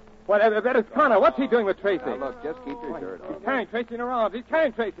 What? What? That is Connor. What's he doing with Tracy? Now, look, just keep your shirt on. He's carrying Tracy in her arms. He's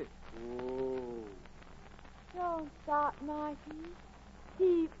carrying Tracy. Don't stop, Mikey.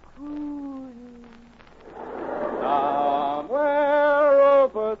 Keep cruising. Somewhere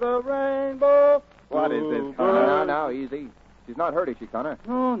over the rainbow. What is this, Connor? Now, easy. She's not hurt, is she, Connor?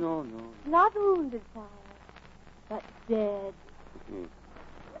 No. Not wounded, sire, but dead.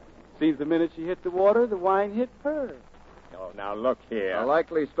 Seems the minute she hit the water, the wine hit her. Oh, now look here. A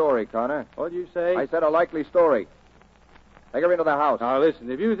likely story, Connor. What'd you say? I said a likely story. Take her into the house. Now,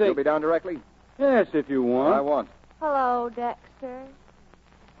 listen, if you think... You'll be down directly? Yes, if you want. I want. Hello, Dexter.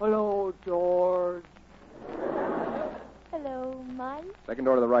 Hello, George. Hello, Mike. Second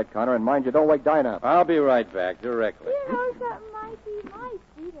door to the right, Connor, and mind you, don't wake Dinah up. I'll be right back, directly. Here goes that Mikey, my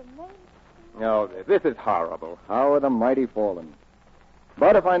sweet amazing. No, this is horrible. How are the mighty fallen?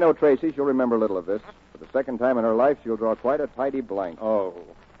 But if I know Tracy, she'll remember little of this. For the second time in her life, she'll draw quite a tidy blank. Oh.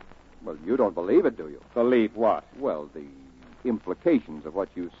 Well, you don't believe it, do you? Believe what? Well, the implications of what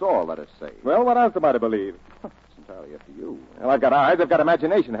you saw, let us say. Well, what else am I to believe? It's entirely up to you. Well, I've got eyes. I've got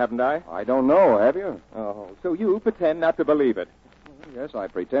imagination, haven't I? I don't know, have you? Oh, so you pretend not to believe it. Yes, I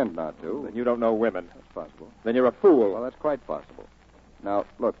pretend not to. Then you don't know women. That's possible. Then you're a fool. Well, that's quite possible. Now,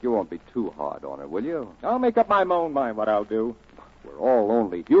 look, you won't be too hard on her, will you? I'll make up my own mind what I'll do. We're all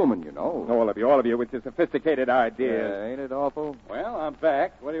only human, you know. All of you with your sophisticated ideas. Yeah, ain't it awful? Well, I'm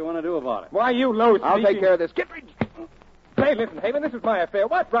back. What do you want to do about it? Why, you low I'll take care of this. Kittredge! Hey, listen, Haven, this is my affair.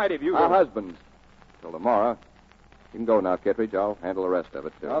 What right have you? Our husbands. Till tomorrow. You can go now, Kittredge. I'll handle the rest of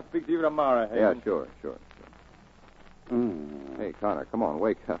it, too. I'll speak to you tomorrow, Haven. Yeah, sure. Hey, Connor, come on,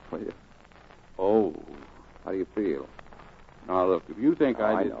 wake up, will you? Oh. How do you feel? Now, look, if you think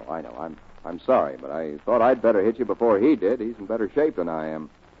I know. I'm sorry, but I thought I'd better hit you before he did. He's in better shape than I am.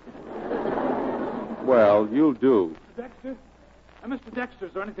 Well, you'll do. Dexter? Mr. Dexter,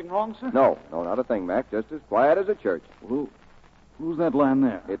 is there anything wrong, sir? No, not a thing, Mac. Just as quiet as a church. Who's that lying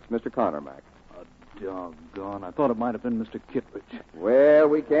there? It's Mr. Connor, Mac. Doggone. I thought it might have been Mr. Kittredge. Well,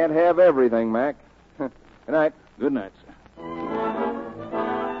 we can't have everything, Mac. Good night. Good night, sir.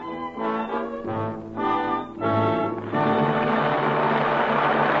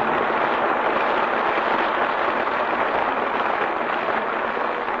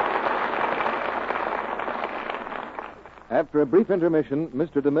 After a brief intermission,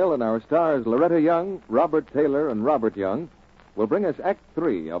 Mr. DeMille and our stars Loretta Young, Robert Taylor, and Robert Young will bring us Act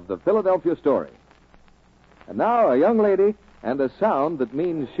 3 of the Philadelphia Story. And now, a young lady and a sound that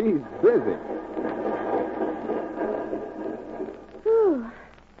means she's busy. Whew.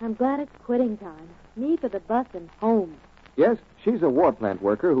 I'm glad it's quitting time. Me for the bus and home. Yes, she's a war plant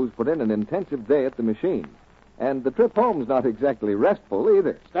worker who's put in an intensive day at the machine. And the trip home's not exactly restful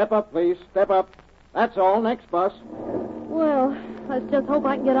either. Step up, please. Step up. That's all. Next bus. Well, let's just hope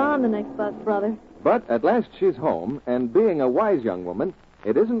I can get on the next bus, brother. But at last she's home, and being a wise young woman,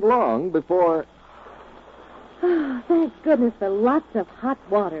 it isn't long before... Thank goodness for lots of hot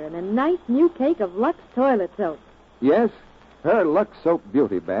water and a nice new cake of Lux toilet soap. Yes, her Lux Soap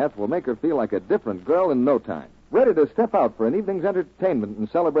Beauty Bath will make her feel like a different girl in no time. Ready to step out for an evening's entertainment and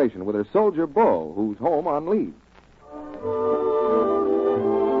celebration with her soldier beau, who's home on leave.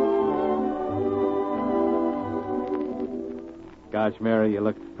 Gosh, Mary, you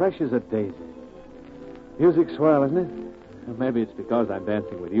look fresh as a daisy. Music's swell, isn't it? Maybe it's because I'm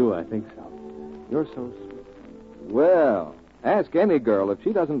dancing with you. I think so. You're so sweet. Well, ask any girl if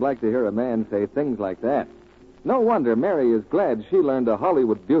she doesn't like to hear a man say things like that. No wonder Mary is glad she learned a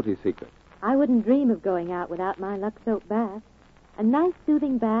Hollywood beauty secret. I wouldn't dream of going out without my Lux Soap bath. A nice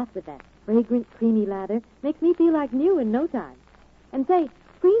soothing bath with that fragrant, creamy lather makes me feel like new in no time. And say,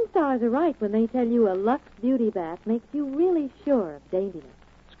 Screen Stars are right when they tell you a Lux Beauty Bath makes you really sure of daintiness.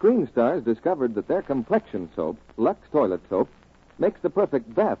 Screen Stars discovered that their complexion soap, Lux Toilet Soap, makes the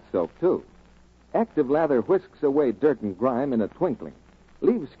perfect bath soap, too. Active lather whisks away dirt and grime in a twinkling,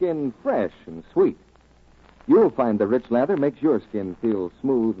 leaves skin fresh and sweet. You'll find the rich lather makes your skin feel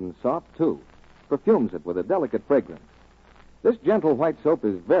smooth and soft, too. Perfumes it with a delicate fragrance. This gentle white soap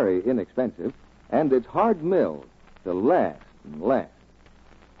is very inexpensive, and it's hard milled to last and last.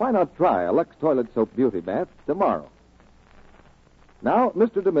 Why not try a Lux Toilet Soap Beauty Bath tomorrow? Now,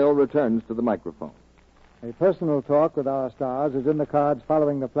 Mr. DeMille returns to the microphone. A personal talk with our stars is in the cards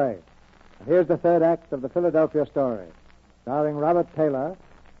following the play. And here's the third act of the Philadelphia Story, starring Robert Taylor,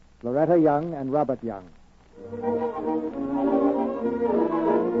 Loretta Young, and Robert Young.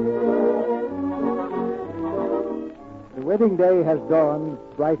 The wedding day has dawned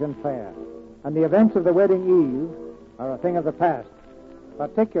bright and fair, and the events of the wedding eve are a thing of the past,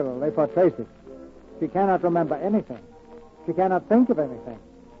 particularly for Tracy. She cannot remember anything. She cannot think of anything.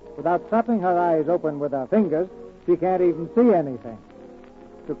 Without stopping her eyes open with her fingers, she can't even see anything.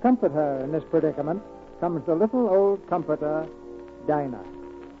 To comfort her in this predicament comes the little old comforter, Dinah.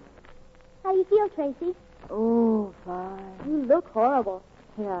 How do you feel, Tracy? Oh, fine. You look horrible.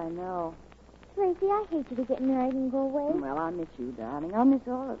 Yeah, I know. Tracy, I hate you to get married and go away. Well, I miss you, darling. I miss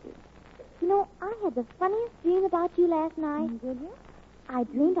all of you. You know, I had the funniest dream about you last night. Did you? I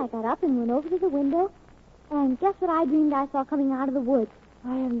dreamed I got up and went over to the window, and guess what I dreamed I saw coming out of the woods?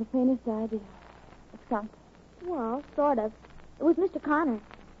 I haven't the faintest idea. It's something. Well, sort of. It was Mr. Connor.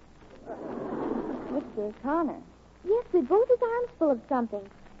 Mr. Connor? Yes, with both his arms full of something.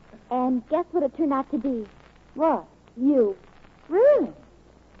 And guess what it turned out to be? What? You. Really?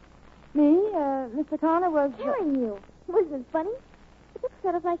 Me? Mr. Connor was... Carrying you. Wasn't it funny? It looked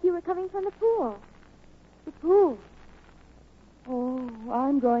sort of like you were coming from the pool. The pool? Oh,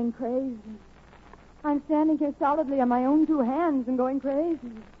 I'm going crazy. I'm standing here solidly on my own two hands and going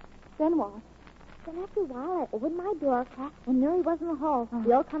crazy. Then what? Then after a while, I opened my door, and there he was in the hall,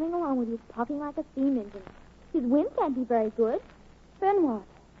 still coming along with you, puffing like a steam engine. His wind can't be very good. Then what?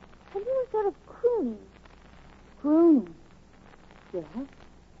 And you were sort of crooning. Crooning? Yes?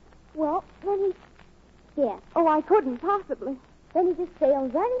 Well, then he... Yes. Oh, I couldn't possibly. Then he just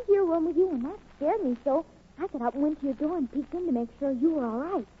sailed right into your room with you, and that scared me so I got up and went to your door and peeked in to make sure you were all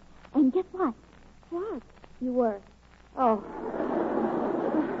right. And guess what? What? You were. Oh.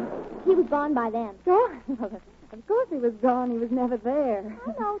 He was gone by then. Gone? Of course he was gone. He was never there.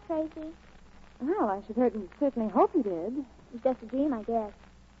 I know, Tracy. Well, I should certainly hope he did. It was just a dream, I guess.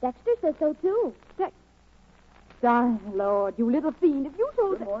 Dexter said so, too. Darn Lord, you little fiend. If you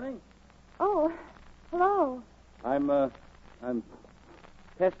told... Good morning. Oh, hello. I'm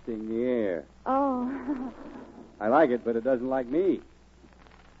testing the air. Oh. I like it, but it doesn't like me.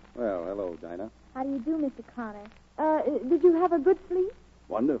 Well, hello, Dinah. How do you do, Mr. Connor? Did you have a good sleep?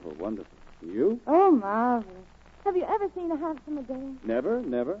 Wonderful, wonderful. You? Oh, marvelous. Have you ever seen a handsomer day? Never,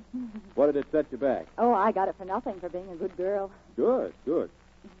 never. What did it set you back? Oh, I got it for nothing for being a good girl. Good, good.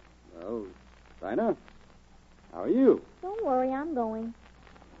 Well, Dinah, how are you? Don't worry, I'm going.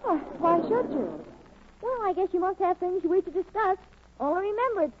 Oh, why should you? Well, I guess you must have things you wish to discuss. Only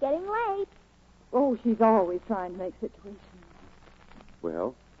remember, it's getting late. Oh, she's always trying to make situations.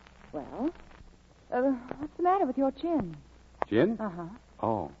 Well? Well, what's the matter with your chin? Chin? Uh-huh.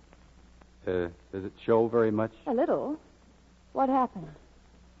 Oh. Does it show very much? A little. What happened?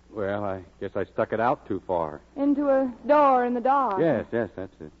 Well, I guess I stuck it out too far. Into a door in the dark. Yes,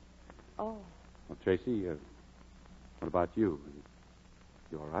 that's it. Oh. Well, Tracy, what about you?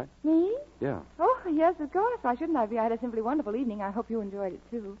 You all right? Me? Yeah. Oh, yes, of course. Why shouldn't I be? I had a simply wonderful evening. I hope you enjoyed it,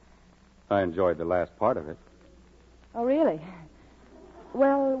 too. I enjoyed the last part of it. Oh, really?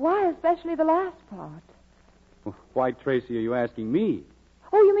 Well, why especially the last part? Well, why, Tracy, are you asking me?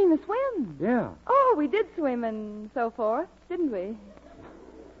 Oh, you mean the swim? Yeah. Oh, we did swim and so forth, didn't we?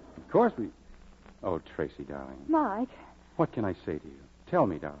 Of course we... Oh, Tracy, darling. Mike. What can I say to you? Tell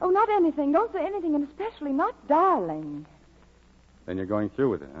me, darling. Oh, not anything. Don't say anything, and especially not darling. Then you're going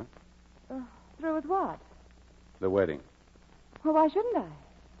through with it, huh? Through with what? The wedding. Well, why shouldn't I?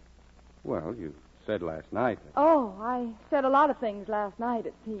 Well, you said last night. Oh, I said a lot of things last night,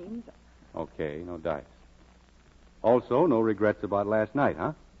 it seems. Okay, no dice. Also, no regrets about last night,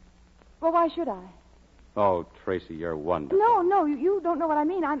 huh? Well, why should I? Oh, Tracy, you're wonderful. No, you don't know what I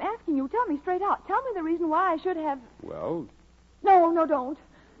mean. I'm asking you. Tell me straight out. Tell me the reason why I should have... Well... No, don't.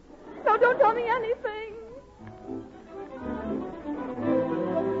 No, don't tell me anything.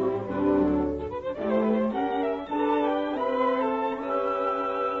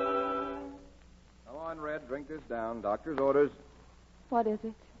 Come on, Red, drink this down. Doctor's orders. What is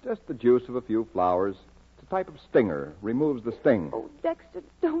it? Just the juice of a few flowers. It's a type of stinger. Removes the sting. Oh, Dexter,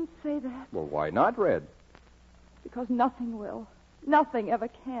 don't say that. Well, why not, Red? Because nothing will. Nothing ever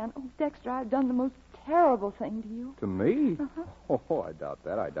can. Oh, Dexter, I've done the most terrible thing to you. To me? Uh-huh. Oh, I doubt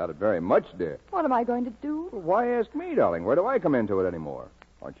that. I doubt it very much, dear. What am I going to do? Well, why ask me, darling? Where do I come into it anymore?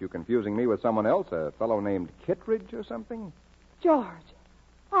 Aren't you confusing me with someone else, a fellow named Kittredge or something? George.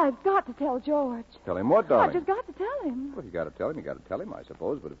 I've got to tell George. Tell him what, darling? I've just got to tell him. Well, if you got to tell him, you got to tell him, I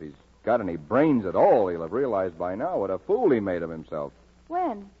suppose. But if he's got any brains at all, he'll have realized by now what a fool he made of himself.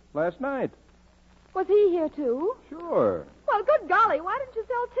 When? Last night. Was he here, too? Sure. Well, good golly, why didn't you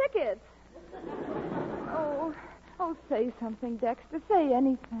sell tickets? Oh, say something, Dexter. Say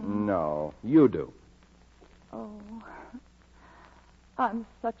anything. No, you do. Oh, I'm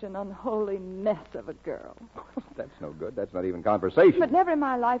such an unholy mess of a girl. That's no good. That's not even conversation. But never in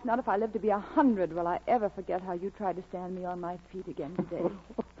my life, not if I live to be 100, will I ever forget how you tried to stand me on my feet again today.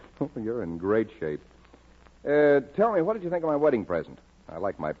 You're in great shape. Tell me, what did you think of my wedding present? I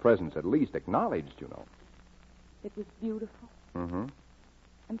like my presents at least acknowledged, you know. It was beautiful. Mm-hmm.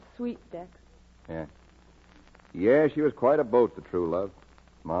 And sweet, Dex. Yeah. Yeah, she was quite a boat, the true love.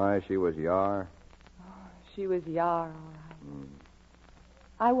 My, she was yar. Oh, she was yar, all right.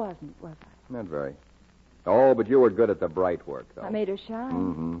 I wasn't, was I? Not very. Oh, but you were good at the bright work, though. I made her shine.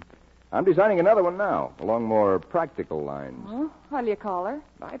 Mm-hmm. I'm designing another one now, along more practical lines. Oh, what do you call her?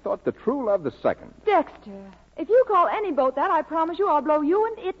 I thought the true love the second. Dexter, if you call any boat that, I promise you I'll blow you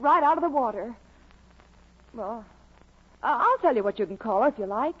and it right out of the water. Well, I'll tell you what you can call her if you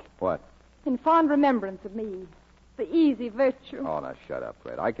like. What? In fond remembrance of me. The easy virtue. Oh, now shut up,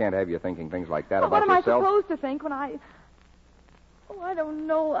 Fred. I can't have you thinking things like that Well, about what am yourself. I supposed to think when I... Oh, I don't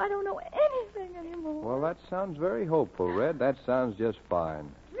know. I don't know anything anymore. Well, that sounds very hopeful, Red. That sounds just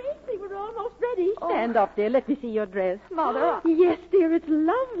fine. Tracy, we're almost ready. Oh. Stand up, dear. Let me see your dress. Mother. Yes, dear, it's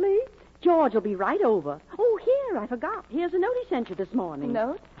lovely. George will be right over. Oh, here, I forgot. Here's a note he sent you this morning.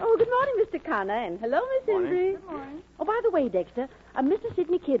 Note? Oh, good morning, Mr. Connor, and hello, Miss Embry. Good morning. Oh, by the way, Dexter, Mr.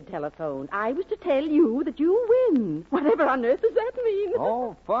 Sidney Kidd telephoned. I was to tell you that you win. Whatever on earth does that mean?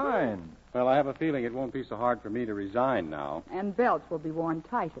 Oh, fine. Well, I have a feeling it won't be so hard for me to resign now. And belts will be worn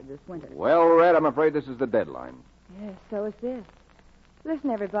tighter this winter. Well, Red, I'm afraid this is the deadline. Yes, so is this.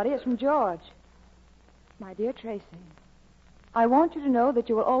 Listen, everybody, it's from George. My dear Tracy, I want you to know that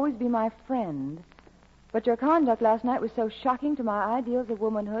you will always be my friend, but your conduct last night was so shocking to my ideals of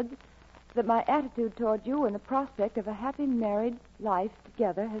womanhood that my attitude toward you and the prospect of a happy married life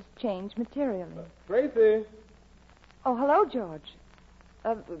together has changed materially. Tracy! Oh, hello, George.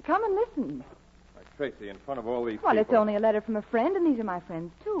 Come and listen. Tracy, in front of all these Well, people... it's only a letter from a friend, and these are my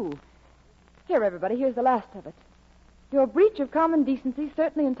friends, too. Here, everybody, here's the last of it. Your breach of common decency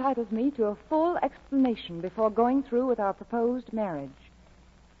certainly entitles me to a full explanation before going through with our proposed marriage.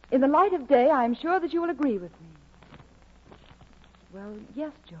 In the light of day, I am sure that you will agree with me. Well,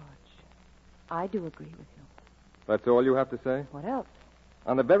 yes, George. I do agree with you. That's all you have to say? What else?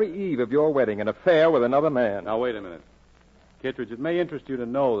 On the very eve of your wedding, an affair with another man. Now, wait a minute. Kittredge, it may interest you to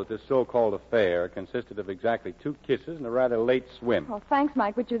know that this so-called affair consisted of exactly 2 kisses and a rather late swim. Oh, thanks,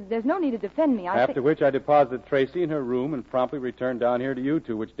 Mike, but there's no need to defend me. After which I deposited Tracy in her room and promptly returned down here to you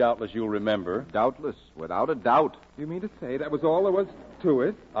two, which doubtless you'll remember. Doubtless, without a doubt. You mean to say that was all there was to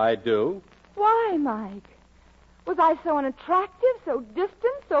it? I do. Why, Mike? Was I so unattractive, so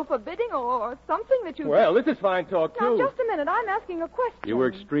distant, so forbidding, or something that you... Well, this is fine talk, too. Now, just a minute. I'm asking a question. You were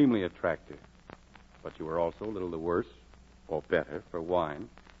extremely attractive, but you were also a little the worse, or better, for wine.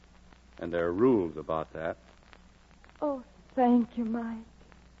 And there are rules about that. Oh, thank you, Mike.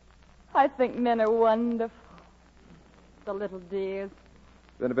 I think men are wonderful. The little dears.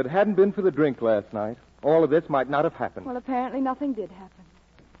 Then if it hadn't been for the drink last night, all of this might not have happened. Well, apparently nothing did happen.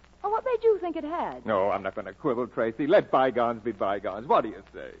 Oh, what made you think it had? No, I'm not going to quibble, Tracy. Let bygones be bygones. What do you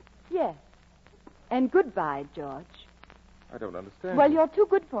say? Yes. And goodbye, George. I don't understand. Well, you're too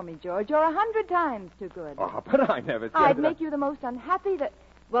good for me, George. You're 100 times too good. Oh, but I never said I'd that. make you the most unhappy that...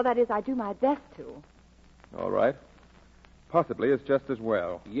 Well, that is, I do my best to. All right. Possibly it's just as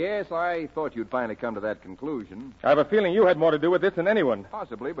well. Yes, I thought you'd finally come to that conclusion. I have a feeling you had more to do with this than anyone.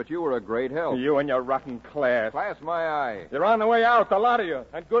 Possibly, but you were a great help. You and your rotten class. Class my eye. You're on the way out, the lot of you,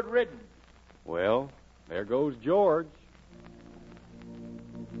 and good riddance. Well, there goes George.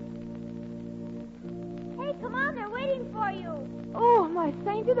 Hey, come on, they're waiting for you. Oh, my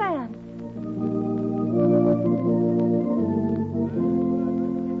sainted aunt.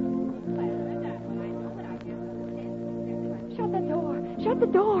 Shut that door. Shut the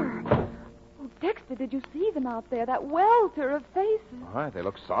door. Oh, Dexter, did you see them out there? That welter of faces. All right, they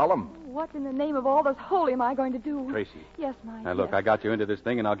look solemn. What in the name of all that's holy am I going to do? Tracy. Yes, Mike. Now, look, yes. I got you into this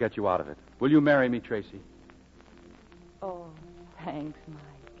thing, and I'll get you out of it. Will you marry me, Tracy? Oh, thanks, Mike.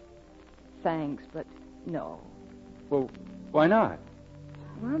 Thanks, but no. Well, why not?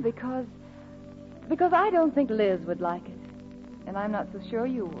 Well, because I don't think Liz would like it. And I'm not so sure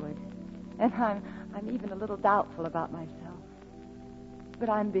you would. And I'm even a little doubtful about myself. But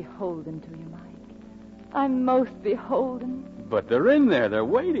I'm beholden to you, Mike. I'm most beholden. But they're in there. They're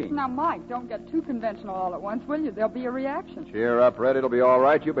waiting. Now, Mike, don't get too conventional all at once, will you? There'll be a reaction. Cheer up, Red. It'll be all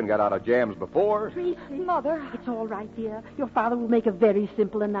right. You've been got out of jams before. Tracy. Mother. It's all right, dear. Your father will make a very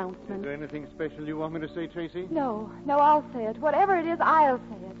simple Is announcement. there anything special you want me to say, Tracy? No, I'll say it. Whatever it is, I'll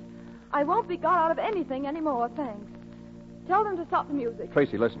say it. I won't be got out of anything anymore, thanks. Tell them to stop the music.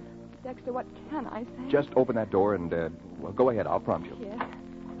 Tracy, listen. Dexter, what can I say? Just open that door and, well, go ahead. I'll prompt you. Yeah.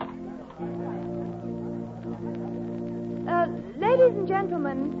 Ladies and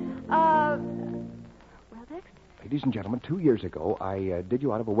gentlemen, well, Dexter? Ladies and gentlemen, 2 years ago, I did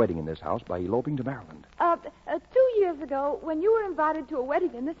you out of a wedding in this house by eloping to Maryland. 2 years ago, when you were invited to a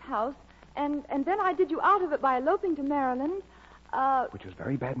wedding in this house, and then I did you out of it by eloping to Maryland, Which was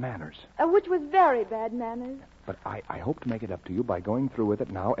very bad manners. which was very bad manners. But I hope to make it up to you by going through with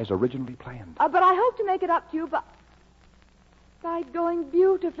it now as originally planned. But I hope to make it up to you by going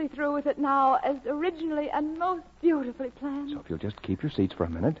beautifully through with it now as originally and most beautifully planned. So if you'll just keep your seats for a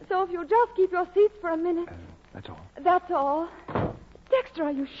minute, So if you'll just keep your seats for a minute. that's all. That's all. Dexter,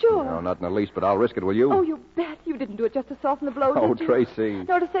 are you sure? No, not in the least, but I'll risk it, will you? Oh, you bet. You didn't do it just to soften the blows, Oh, did you? Tracy.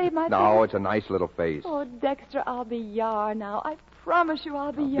 No, to save my No, face. it's a nice little face. Oh, Dexter, I'll be yar now. I promise you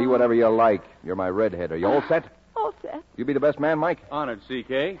I'll be yar. Be whatever you like. You're my redhead. Are you all set? All set. You be the best man, Mike? Honored,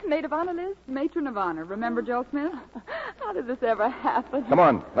 C.K. Maid of honor, Liz? Matron of honor. Remember Joe Smith? How did this ever happen? Come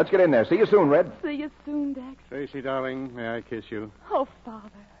on, let's get in there. See you soon, Red. See you soon, Dex. Tracy, darling, may I kiss you? Oh, Father.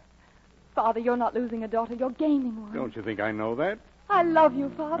 Father, you're not losing a daughter. You're gaining one. Don't you think I know that? I love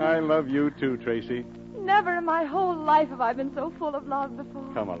you, Father. I love you too, Tracy. Never in my whole life have I been so full of love before.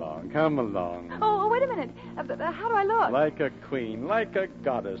 Come along, come along. Oh, wait a minute. How do I look? Like a queen, like a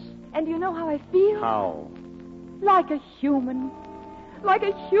goddess. And do you know how I feel? How? Like a human. Like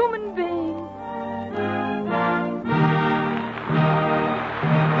a human being.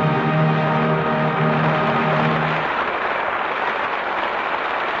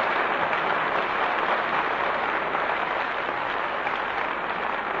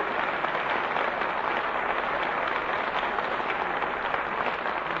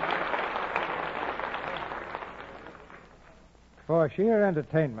 For sheer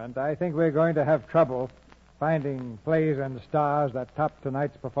entertainment, I think we're going to have trouble finding plays and stars that top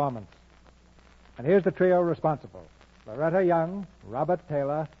tonight's performance. And here's the trio responsible: Loretta Young, Robert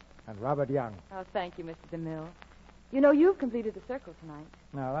Taylor, and Robert Young. Oh, thank you, Mr. DeMille. You know, you've completed the circle tonight.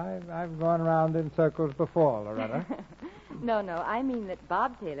 Now, I've gone around in circles before, Loretta. No, I mean that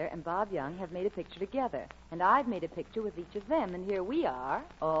Bob Taylor and Bob Young have made a picture together, and I've made a picture with each of them, and here we are,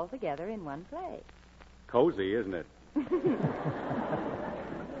 all together in one play. Cozy, isn't it?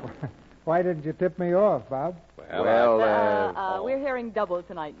 Why didn't you tip me off, Bob? We're hearing double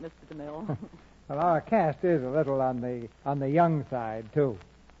tonight, Mr. DeMille. Well, our cast is a little on the young side, too.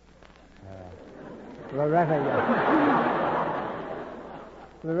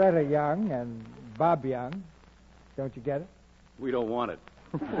 Loretta Young and Bob Young. Don't you get it? We don't want it.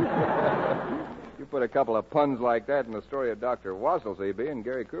 You put a couple of puns like that in the story of Dr. Wassel, C.B., and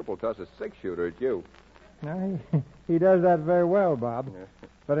Gary Croup will toss a six-shooter at you. No, he does that very well, Bob.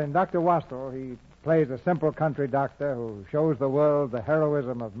 But in Dr. Wassel, he plays a simple country doctor who shows the world the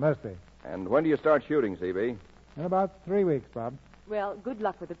heroism of mercy. And when do you start shooting, C.B.? In about 3 weeks, Bob. Well, good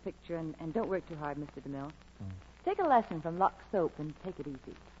luck with the picture, and don't work too hard, Mr. DeMille. Take a lesson from Lux Soap and take it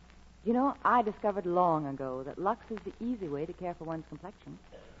easy. You know, I discovered long ago that Lux is the easy way to care for one's complexion.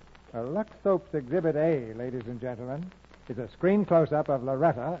 Lux Soap's Exhibit A, ladies and gentlemen, is a screen close-up of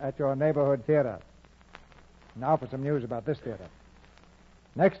Loretta at your neighborhood theater. Now for some news about this theater.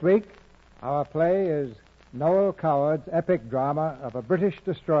 Next week, our play is Noel Coward's epic drama of a British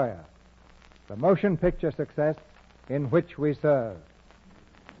destroyer, the motion picture success In Which We Serve.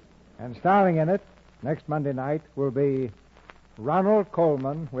 And starring in it next Monday night will be Ronald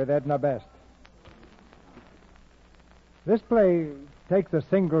Colman with Edna Best. This play takes a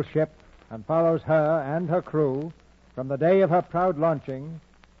single ship and follows her and her crew from the day of her proud launching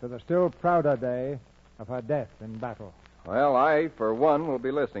to the still prouder day of her death in battle. Well, I, for one, will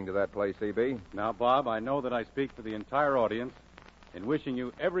be listening to that play, C.B. Now, Bob, I know that I speak for the entire audience in wishing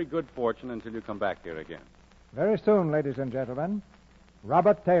you every good fortune until you come back here again. Very soon, ladies and gentlemen,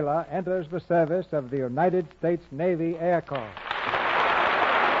 Robert Taylor enters the service of the United States Navy Air Corps.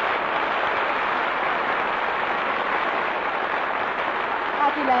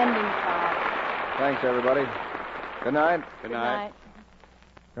 Happy landing, Bob. Thanks, everybody. Good night. Good night.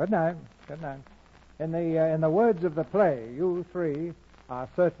 Good night. Good night. In the words of the play, you three are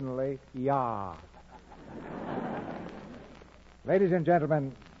certainly yah. Ladies and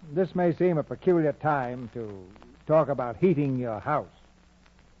gentlemen, this may seem a peculiar time to talk about heating your house,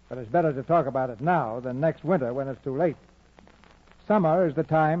 but it's better to talk about it now than next winter when it's too late. Summer is the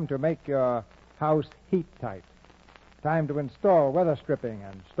time to make your house heat tight, time to install weather stripping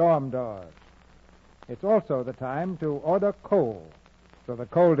and storm doors. It's also the time to order coal, so the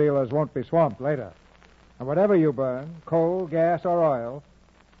coal dealers won't be swamped later. And whatever you burn, coal, gas, or oil,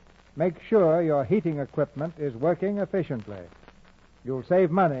 make sure your heating equipment is working efficiently. You'll save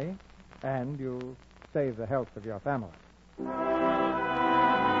money, and you'll save the health of your family.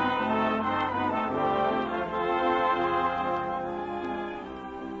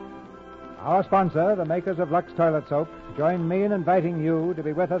 Our sponsor, the makers of Lux Toilet Soap, join me in inviting you to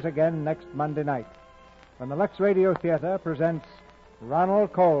be with us again next Monday night when the Lux Radio Theater presents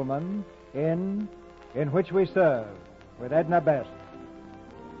Ronald Colman in Which We Serve with Edna Best.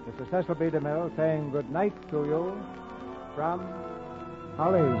 This is Cecil B. DeMille saying good night to you from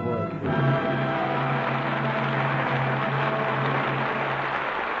Hollywood.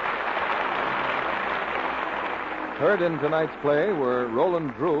 Heard in tonight's play were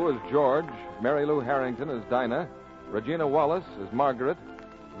Roland Drew as George, Mary Lou Harrington as Dinah, Regina Wallace as Margaret,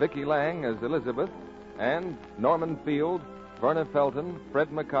 Vicki Lang as Elizabeth, and Norman Field, Verna Felton,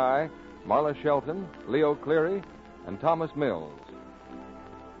 Fred Mackay, Marla Shelton, Leo Cleary, and Thomas Mills.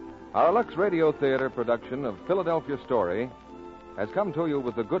 Our Lux Radio Theater production of Philadelphia Story has come to you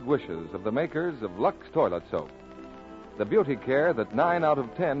with the good wishes of the makers of Lux Toilet Soap, the beauty care that 9 out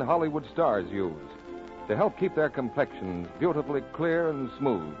of 10 Hollywood stars use to help keep their complexions beautifully clear and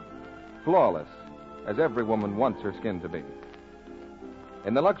smooth, flawless, as every woman wants her skin to be.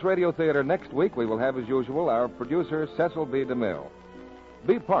 In the Lux Radio Theater next week, we will have, as usual, our producer, Cecil B. DeMille.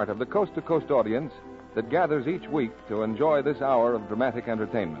 Be part of the coast-to-coast audience that gathers each week to enjoy this hour of dramatic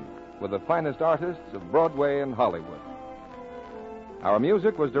entertainment with the finest artists of Broadway and Hollywood. Our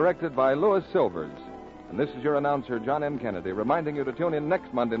music was directed by Louis Silvers, and this is your announcer, John M. Kennedy, reminding you to tune in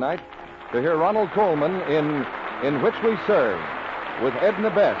next Monday night to hear Ronald Colman in Which We Serve with Edna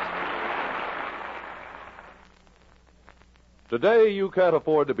Best. Today, you can't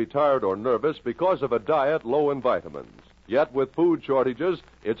afford to be tired or nervous because of a diet low in vitamins. Yet, with food shortages,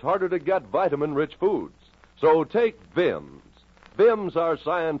 it's harder to get vitamin-rich foods. So take Vims. Vims are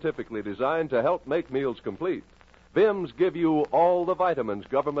scientifically designed to help make meals complete. Vims give you all the vitamins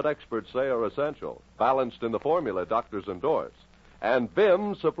government experts say are essential, balanced in the formula doctors endorse. And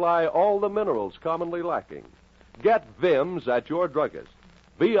Vims supply all the minerals commonly lacking. Get Vims at your druggist.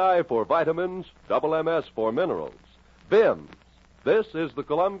 VI for vitamins, double MS for minerals. Vims. This is the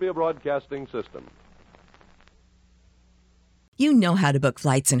Columbia Broadcasting System. You know how to book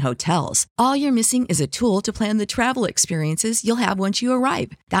flights and hotels. All you're missing is a tool to plan the travel experiences you'll have once you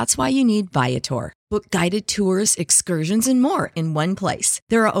arrive. That's why you need Viator. Book guided tours, excursions, and more in one place.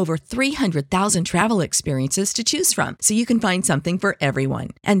 There are over 300,000 travel experiences to choose from, so you can find something for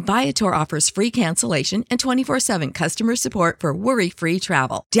everyone. And Viator offers free cancellation and 24/7 customer support for worry-free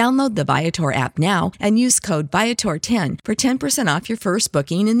travel. Download the Viator app now and use code Viator10 for 10% off your first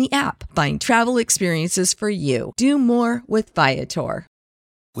booking in the app. Find travel experiences for you. Do more with Viator.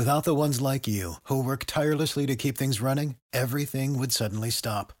 Without the ones like you, who work tirelessly to keep things running, everything would suddenly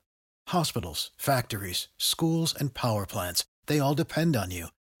stop. Hospitals, factories, schools, and power plants, they all depend on you.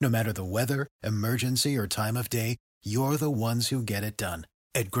 No matter the weather, emergency, or time of day, you're the ones who get it done.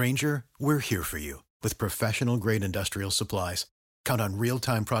 At Grainger, we're here for you with professional-grade industrial supplies. Count on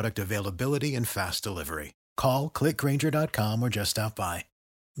real-time product availability and fast delivery. Call, click Grainger.com, or just stop by.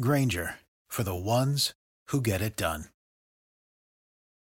 Grainger, for the ones who get it done.